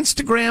ever,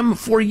 Instagram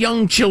for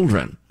young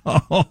children.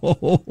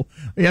 Oh,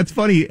 that's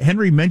funny.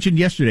 Henry mentioned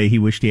yesterday he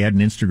wished he had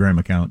an Instagram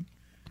account.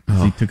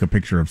 He took a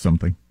picture of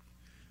something.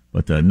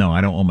 But no,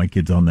 I don't want my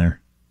kids on there.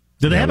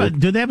 Do they have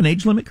an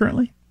age limit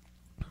currently?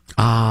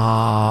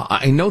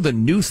 I know the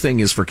new thing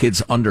is for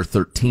kids under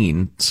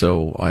 13,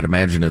 so I'd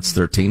imagine it's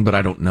 13, but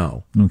I don't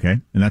know. Okay.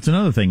 And that's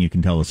another thing you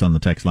can tell us on the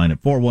text line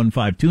at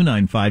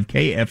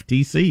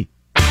 415-295-KFTC.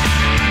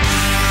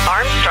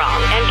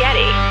 Armstrong and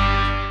Getty.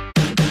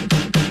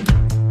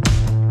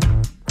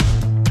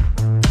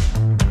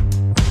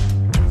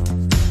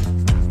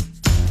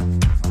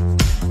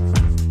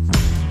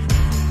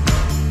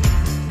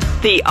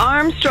 The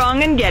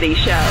Armstrong and Getty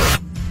Show.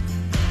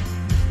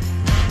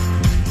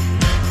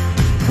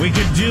 We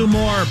could do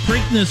more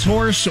Preakness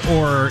Horse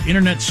or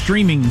internet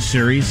streaming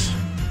series.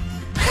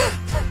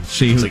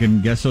 See who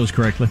can guess those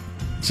correctly.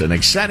 It's an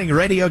exciting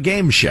radio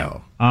game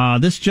show.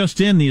 This just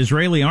in, the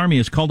Israeli army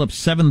has called up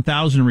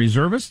 7,000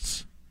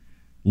 reservists.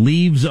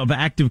 Leaves of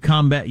active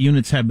combat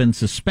units have been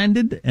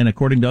suspended, and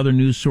according to other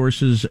news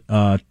sources,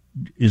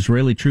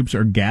 Israeli troops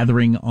are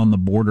gathering on the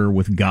border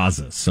with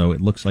Gaza. So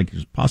it looks like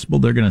it's possible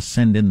they're going to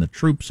send in the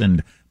troops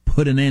and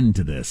put an end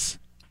to this.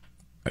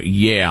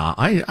 Yeah,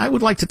 I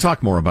would like to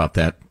talk more about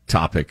that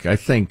topic. I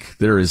think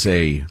there is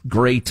a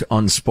great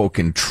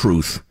unspoken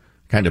truth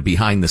kind of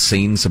behind the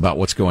scenes about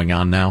what's going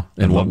on now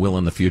and what will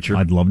in the future.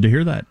 I'd love to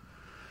hear that.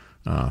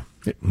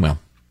 Well,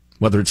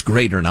 whether it's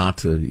great or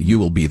not, you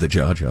will be the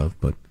judge of,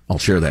 but I'll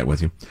share that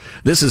with you.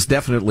 This is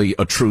definitely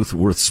a truth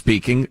worth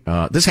speaking.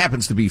 This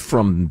happens to be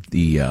from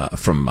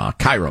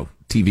Cairo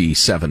TV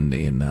 7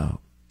 in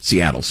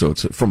Seattle, so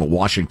it's from a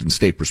Washington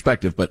State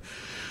perspective, but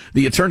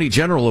the Attorney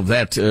General of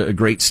that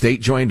great state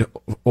joined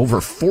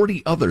over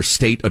 40 other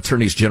state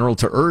attorneys general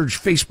to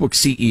urge Facebook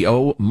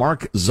CEO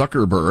Mark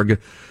Zuckerberg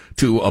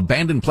to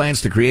abandon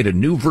plans to create a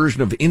new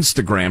version of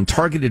Instagram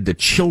targeted to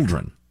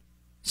children,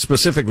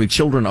 specifically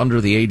children under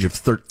the age of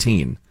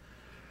 13.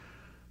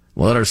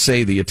 Letters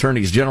say the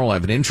attorneys general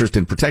have an interest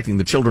in protecting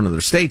the children of their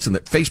states and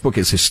that Facebook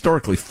has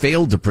historically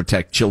failed to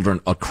protect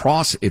children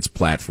across its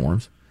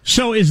platforms.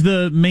 So is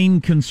the main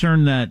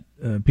concern that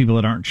people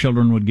that aren't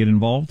children would get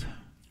involved?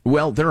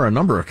 Well, there are a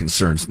number of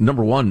concerns.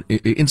 Number one,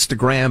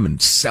 Instagram and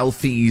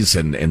selfies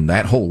and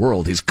that whole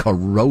world is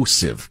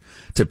corrosive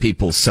to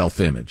people's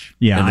self-image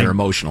and their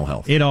emotional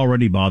health. It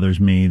already bothers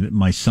me that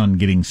my son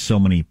getting so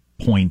many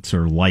points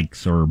or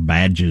likes or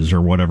badges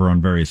or whatever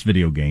on various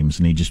video games,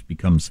 and he just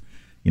becomes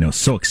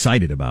so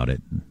excited about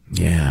it.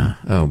 Yeah.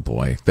 Oh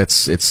boy.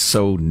 It's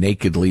so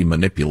nakedly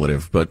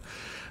manipulative, but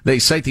they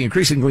cite the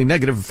increasingly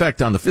negative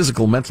effect on the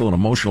physical, mental, and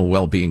emotional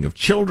well-being of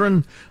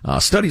children.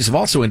 Studies have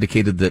also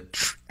indicated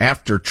that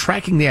after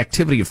tracking the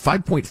activity of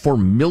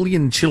 5.4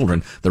 million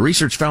children, the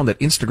research found that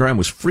Instagram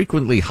was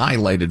frequently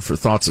highlighted for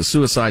thoughts of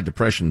suicide,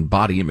 depression,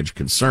 body image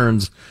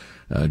concerns,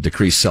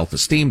 decreased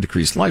self-esteem,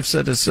 decreased life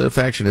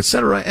satisfaction,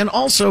 etc., and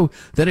also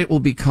that it will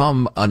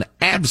become an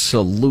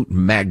absolute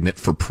magnet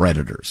for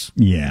predators.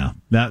 Yeah,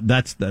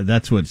 that's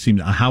what it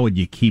seems. How would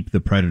you keep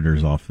the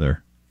predators off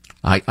there?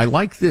 I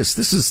like this.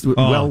 This is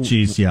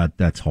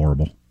that's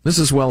horrible. This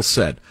is well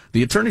said.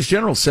 The attorneys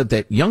general said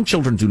that young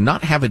children do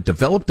not have a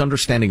developed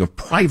understanding of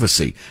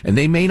privacy, and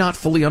they may not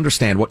fully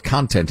understand what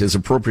content is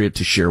appropriate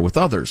to share with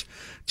others.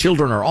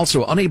 Children are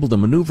also unable to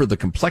maneuver the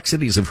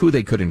complexities of who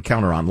they could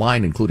encounter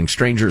online, including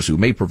strangers who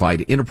may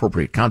provide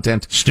inappropriate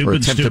content.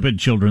 Stupid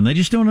children. They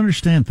just don't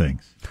understand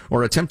things.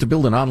 Or attempt to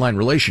build an online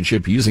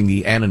relationship using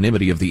the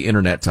anonymity of the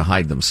internet to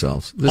hide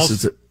themselves.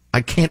 I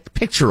can't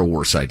picture a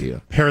worse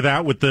idea. Pair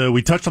that with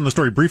we touched on the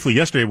story briefly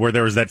yesterday where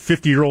there was that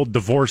 50-year-old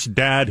divorced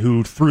dad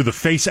who, through the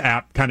Face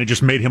app, kind of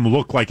just made him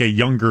look like a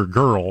younger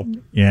girl.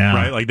 Yeah.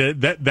 Right? Like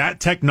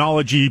that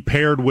technology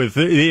paired with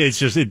it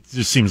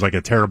just seems like a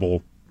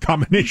terrible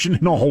combination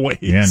in all ways.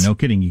 Yeah, no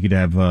kidding. You could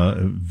have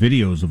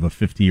videos of a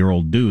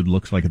 50-year-old dude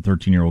looks like a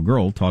 13-year-old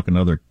girl talking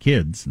to other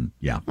kids. And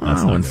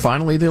and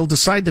finally they'll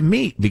decide to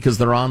meet because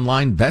they're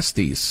online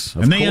besties.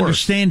 And they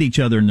understand each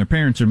other and their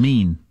parents are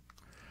mean.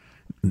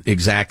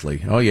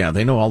 Exactly. Oh, yeah,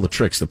 they know all the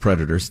tricks, the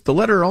predators. The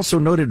letter also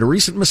noted a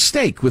recent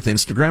mistake with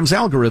Instagram's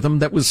algorithm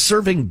that was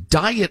serving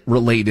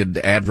diet-related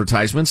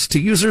advertisements to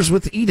users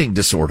with eating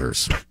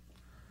disorders.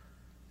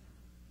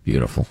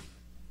 Beautiful.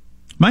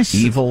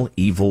 Evil.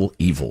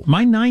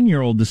 My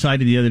 9-year-old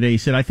decided the other day, he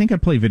said, I think I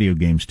play video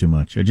games too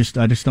much. I just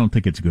don't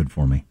think it's good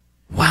for me.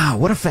 Wow,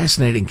 what a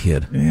fascinating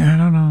kid. Yeah, I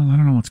don't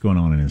know what's going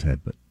on in his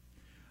head, but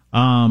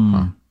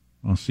I'll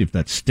see if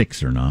that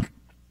sticks or not.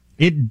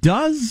 It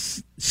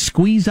does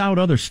squeeze out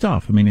other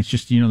stuff. I mean, it's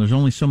just, there's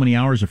only so many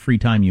hours of free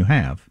time you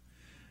have.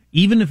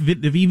 Even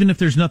if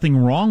there's nothing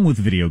wrong with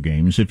video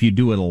games, if you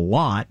do it a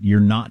lot, you're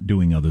not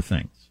doing other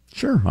things.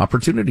 Sure,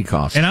 opportunity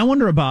cost. And I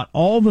wonder about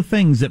all the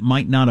things that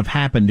might not have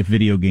happened if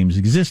video games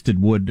existed.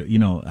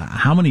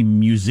 How many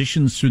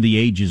musicians through the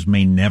ages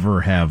may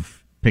never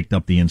have picked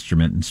up the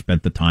instrument and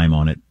spent the time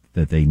on it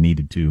that they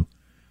needed to,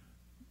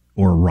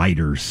 or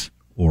writers,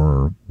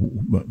 or,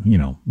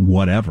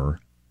 whatever.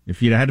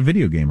 If you'd had a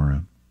video game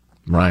around.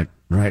 Right.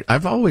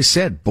 I've always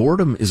said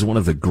boredom is one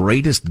of the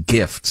greatest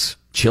gifts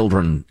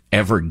children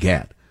ever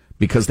get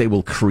because they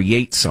will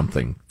create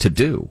something to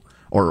do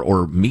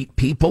or meet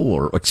people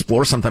or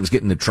explore, sometimes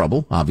get into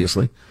trouble,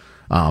 obviously.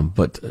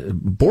 But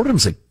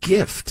boredom's a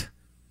gift.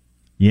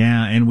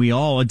 Yeah, and we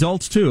all,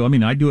 adults too. I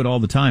mean, I do it all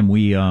the time.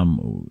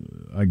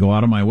 I go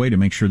out of my way to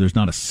make sure there's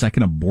not a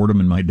second of boredom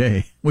in my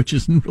day, which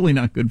is really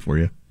not good for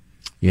you.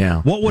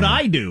 Yeah. What would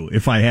I do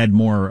if I had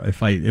more?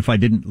 If I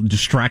didn't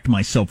distract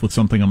myself with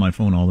something on my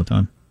phone all the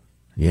time?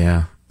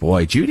 Yeah,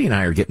 boy, Judy and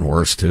I are getting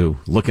worse too.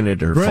 Looking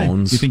at her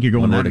phones. You think you're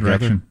going that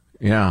direction?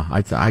 Yeah,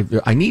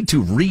 I need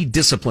to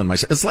rediscipline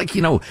myself. It's like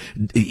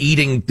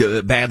eating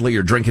badly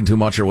or drinking too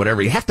much or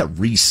whatever. You have to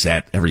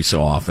reset every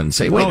so often. And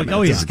say, wait a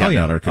minute, this has gotten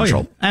out of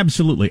control. Yeah.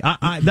 Absolutely.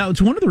 That was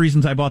one of the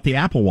reasons I bought the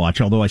Apple Watch.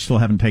 Although I still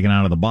haven't taken it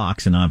out of the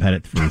box, and I've had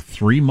it for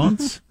 3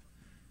 months.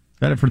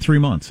 Had it for 3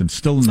 months and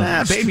still in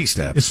the baby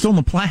steps. It's still in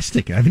the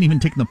plastic. I haven't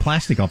even taken the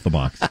plastic off the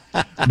box.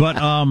 But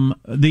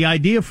the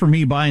idea for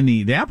me buying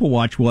the Apple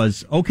Watch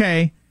was,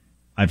 okay,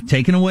 I've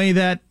taken away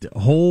that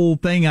whole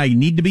thing. I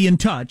need to be in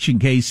touch in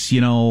case,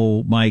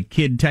 my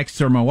kid texts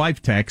or my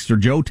wife texts or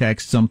Joe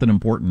texts something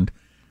important.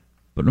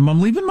 But I'm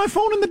leaving my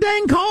phone in the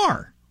dang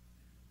car.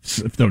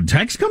 So if the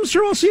text comes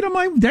through, I'll see it on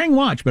my dang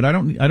watch. But I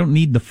don't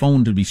need the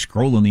phone to be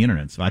scrolling the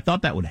internet. So I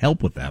thought that would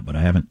help with that, but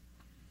I haven't.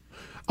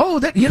 Oh,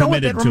 that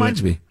that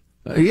reminds me.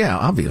 Yeah,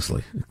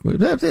 obviously.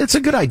 It's a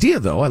good idea,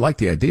 though. I like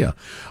the idea.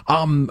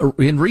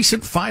 In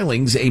recent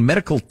filings, a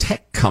medical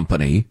tech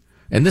company,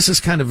 and this is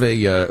kind of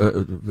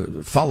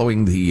a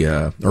following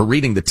or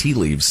reading the tea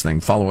leaves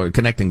thing,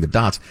 connecting the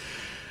dots.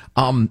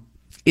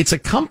 It's a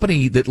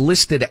company that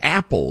listed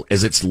Apple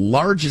as its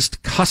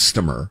largest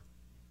customer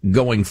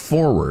going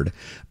forward.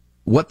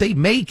 What they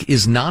make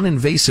is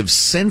non-invasive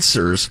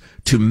sensors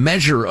to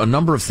measure a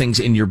number of things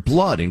in your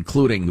blood,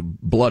 including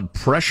blood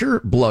pressure,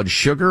 blood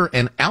sugar,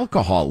 and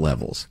alcohol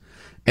levels.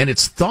 And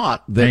it's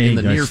thought that in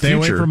the near stay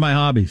future... Stay away from my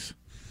hobbies.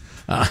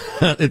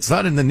 It's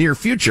thought in the near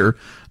future,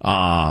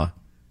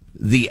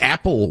 the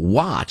Apple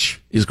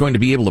Watch is going to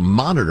be able to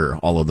monitor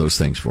all of those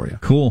things for you.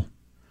 Cool.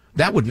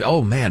 That would...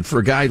 Oh, man, for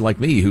a guy like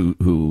me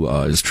who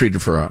is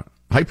treated for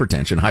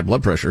hypertension, high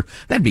blood pressure,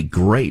 that'd be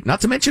great.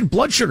 Not to mention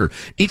blood sugar.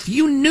 If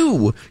you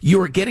knew you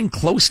were getting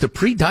close to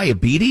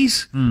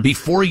pre-diabetes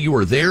before you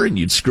were there and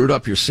you'd screwed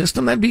up your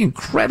system, that'd be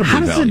incredibly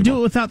valuable. How does it do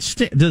it without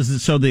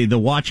so the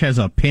watch has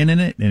a pin in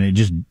it and it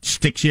just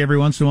sticks you every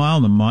once in a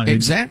while? And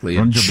exactly.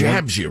 It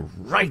jabs you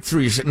right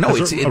through your system. No,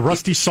 it's a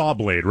rusty saw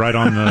blade right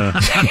on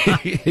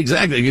the...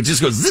 Exactly. It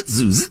just goes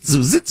zit-zoo,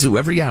 zit-zoo, zit-zoo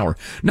every hour.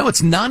 No,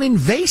 it's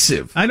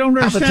non-invasive. I don't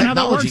understand how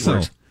that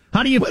works.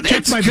 How do you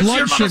check my blood sugar?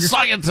 You're not a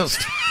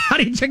scientist. How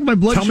do you check my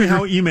blood sugar? Tell me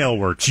how email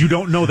works. You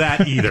don't know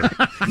that either.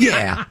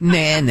 Yeah.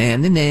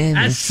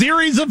 Nah. A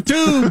series of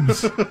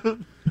tubes.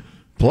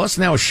 Plus,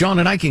 now Sean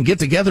and I can get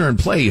together and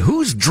play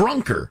Who's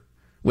Drunker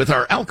with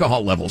our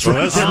alcohol levels. So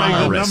let's make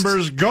the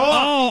numbers go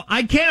up. Oh,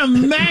 I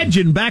can't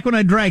imagine back when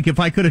I drank if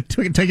I could have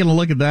taken a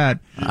look at that.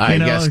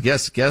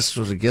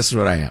 Guess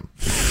what I am.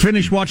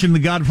 Finish watching The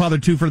Godfather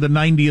 2 for the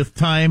 90th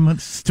time.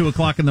 It's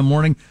 2:00 in the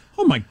morning.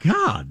 Oh, my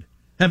God.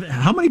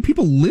 How many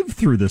people live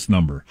through this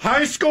number?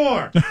 High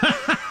score.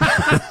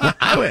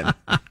 I win.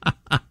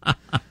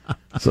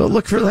 So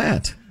look for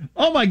that.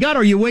 Oh, my God.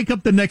 Or you wake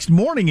up the next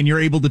morning and you're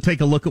able to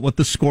take a look at what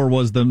the score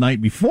was the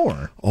night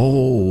before.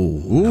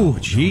 Oh.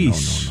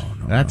 Jeez.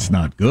 That's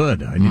not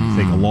good. I need to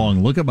take a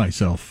long look at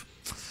myself.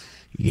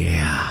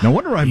 Yeah. No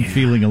wonder I'm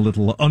feeling a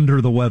little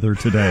under the weather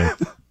today.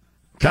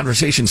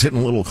 Conversation's hitting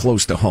a little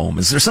close to home.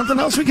 Is there something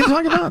else we can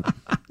talk about?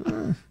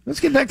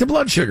 Let's get back to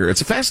blood sugar. It's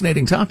a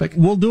fascinating topic.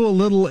 We'll do a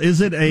little, is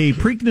it a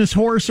Preakness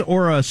horse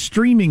or a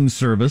streaming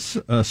service,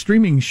 a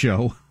streaming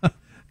show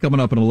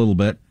coming up in a little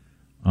bit.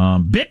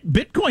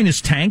 Bitcoin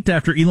is tanked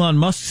after Elon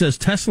Musk says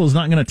Tesla's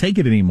not going to take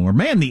it anymore.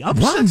 Man, the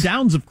ups and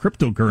downs of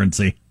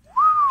cryptocurrency.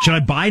 Should I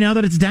buy now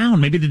that it's down?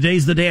 Maybe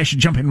today's the day I should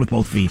jump in with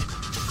both feet.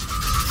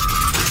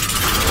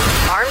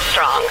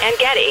 Armstrong and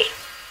Getty.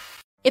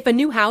 If a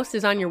new house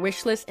is on your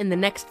wish list in the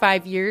next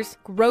 5 years,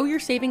 grow your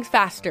savings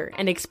faster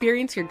and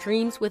experience your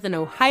dreams with an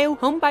Ohio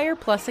Homebuyer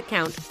Plus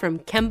account from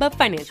Kemba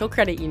Financial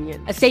Credit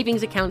Union. A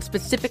savings account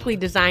specifically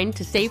designed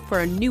to save for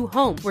a new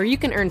home where you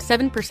can earn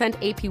 7%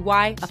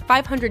 APY,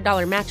 a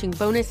 $500 matching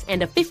bonus,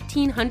 and a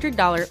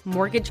 $1,500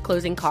 mortgage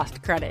closing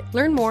cost credit.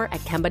 Learn more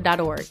at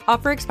Kemba.org.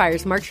 Offer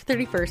expires March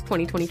 31st,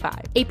 2025.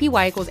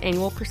 APY equals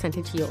annual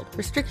percentage yield.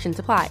 Restrictions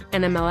apply.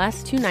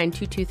 NMLS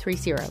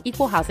 292230.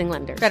 Equal housing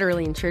lender.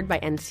 Federally insured by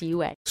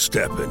NCUA.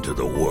 Step into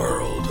the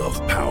world of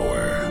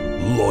power,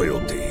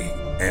 loyalty,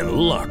 and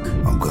luck.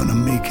 I'm gonna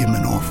make him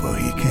an offer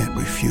he can't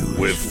refuse.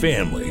 With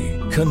family,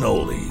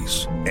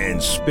 cannolis,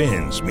 and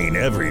spins mean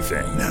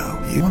everything.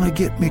 Now, you wanna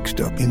get mixed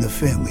up in the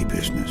family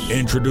business.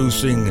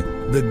 Introducing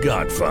The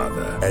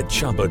Godfather at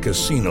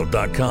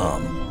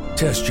ChumbaCasino.com.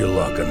 Test your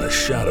luck in the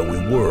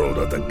shadowy world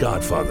of The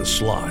Godfather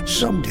slot.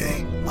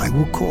 Someday, I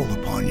will call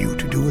upon you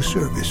to do a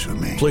service for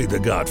me. Play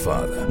The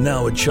Godfather,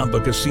 now at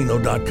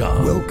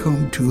ChumbaCasino.com.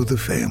 Welcome to the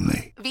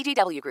family.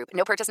 VGW Group.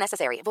 No purchase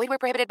necessary. Void where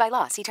prohibited by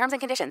law. See terms and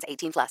conditions.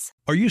 18+.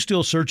 Are you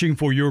still searching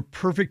for your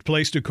perfect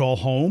place to call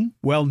home?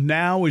 Well,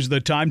 now is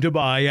the time to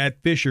buy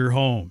at Fisher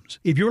Homes.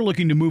 If you're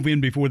looking to move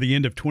in before the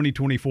end of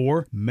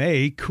 2024,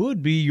 May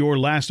could be your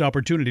last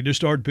opportunity to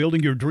start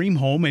building your dream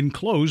home and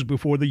close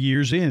before the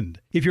year's end.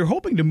 If you're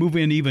hoping to move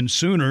in even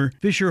sooner,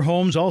 Fisher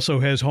Homes also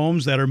has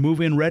homes that are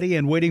move-in ready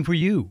and waiting for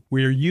you,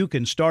 where you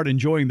can start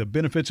enjoying the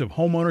benefits of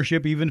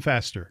homeownership even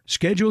faster.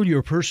 Schedule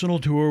your personal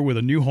tour with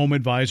a new home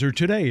advisor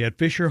today at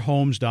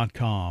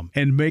FisherHomes.com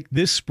and make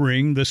this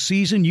spring the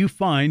season you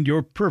find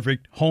your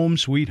perfect home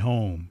sweet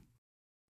home.